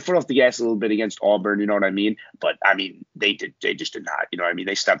take their foot off the gas a little bit against Auburn, you know what I mean? But I mean, they just did not, you know what I mean?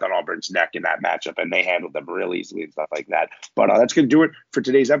 They stepped on Auburn's neck in that matchup and they handled them real easily and stuff like that. But that's going to do it for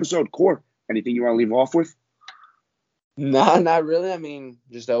today's episode. Core, anything you want to leave off with? Nah, not really. I mean,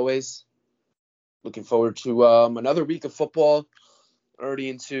 just always looking forward to another week of football. Already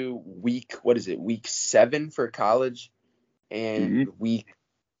into week 7 for college, and week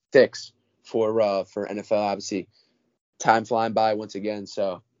 6 for NFL. Obviously, time flying by once again.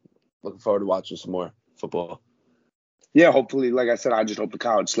 So looking forward to watching some more football. Yeah, hopefully, like I said, I just hope the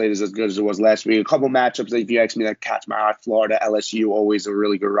college slate is as good as it was last week. A couple matchups, if you ask me, that catch my eye. Florida, LSU, always a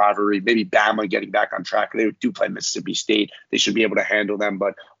really good rivalry. Maybe Bama getting back on track. They do play Mississippi State. They should be able to handle them,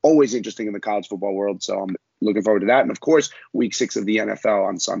 but always interesting in the college football world. So I'm looking forward to that. And, of course, week 6 of the NFL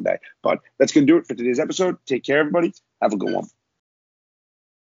on Sunday. But that's going to do it for today's episode. Take care, everybody. Have a good one.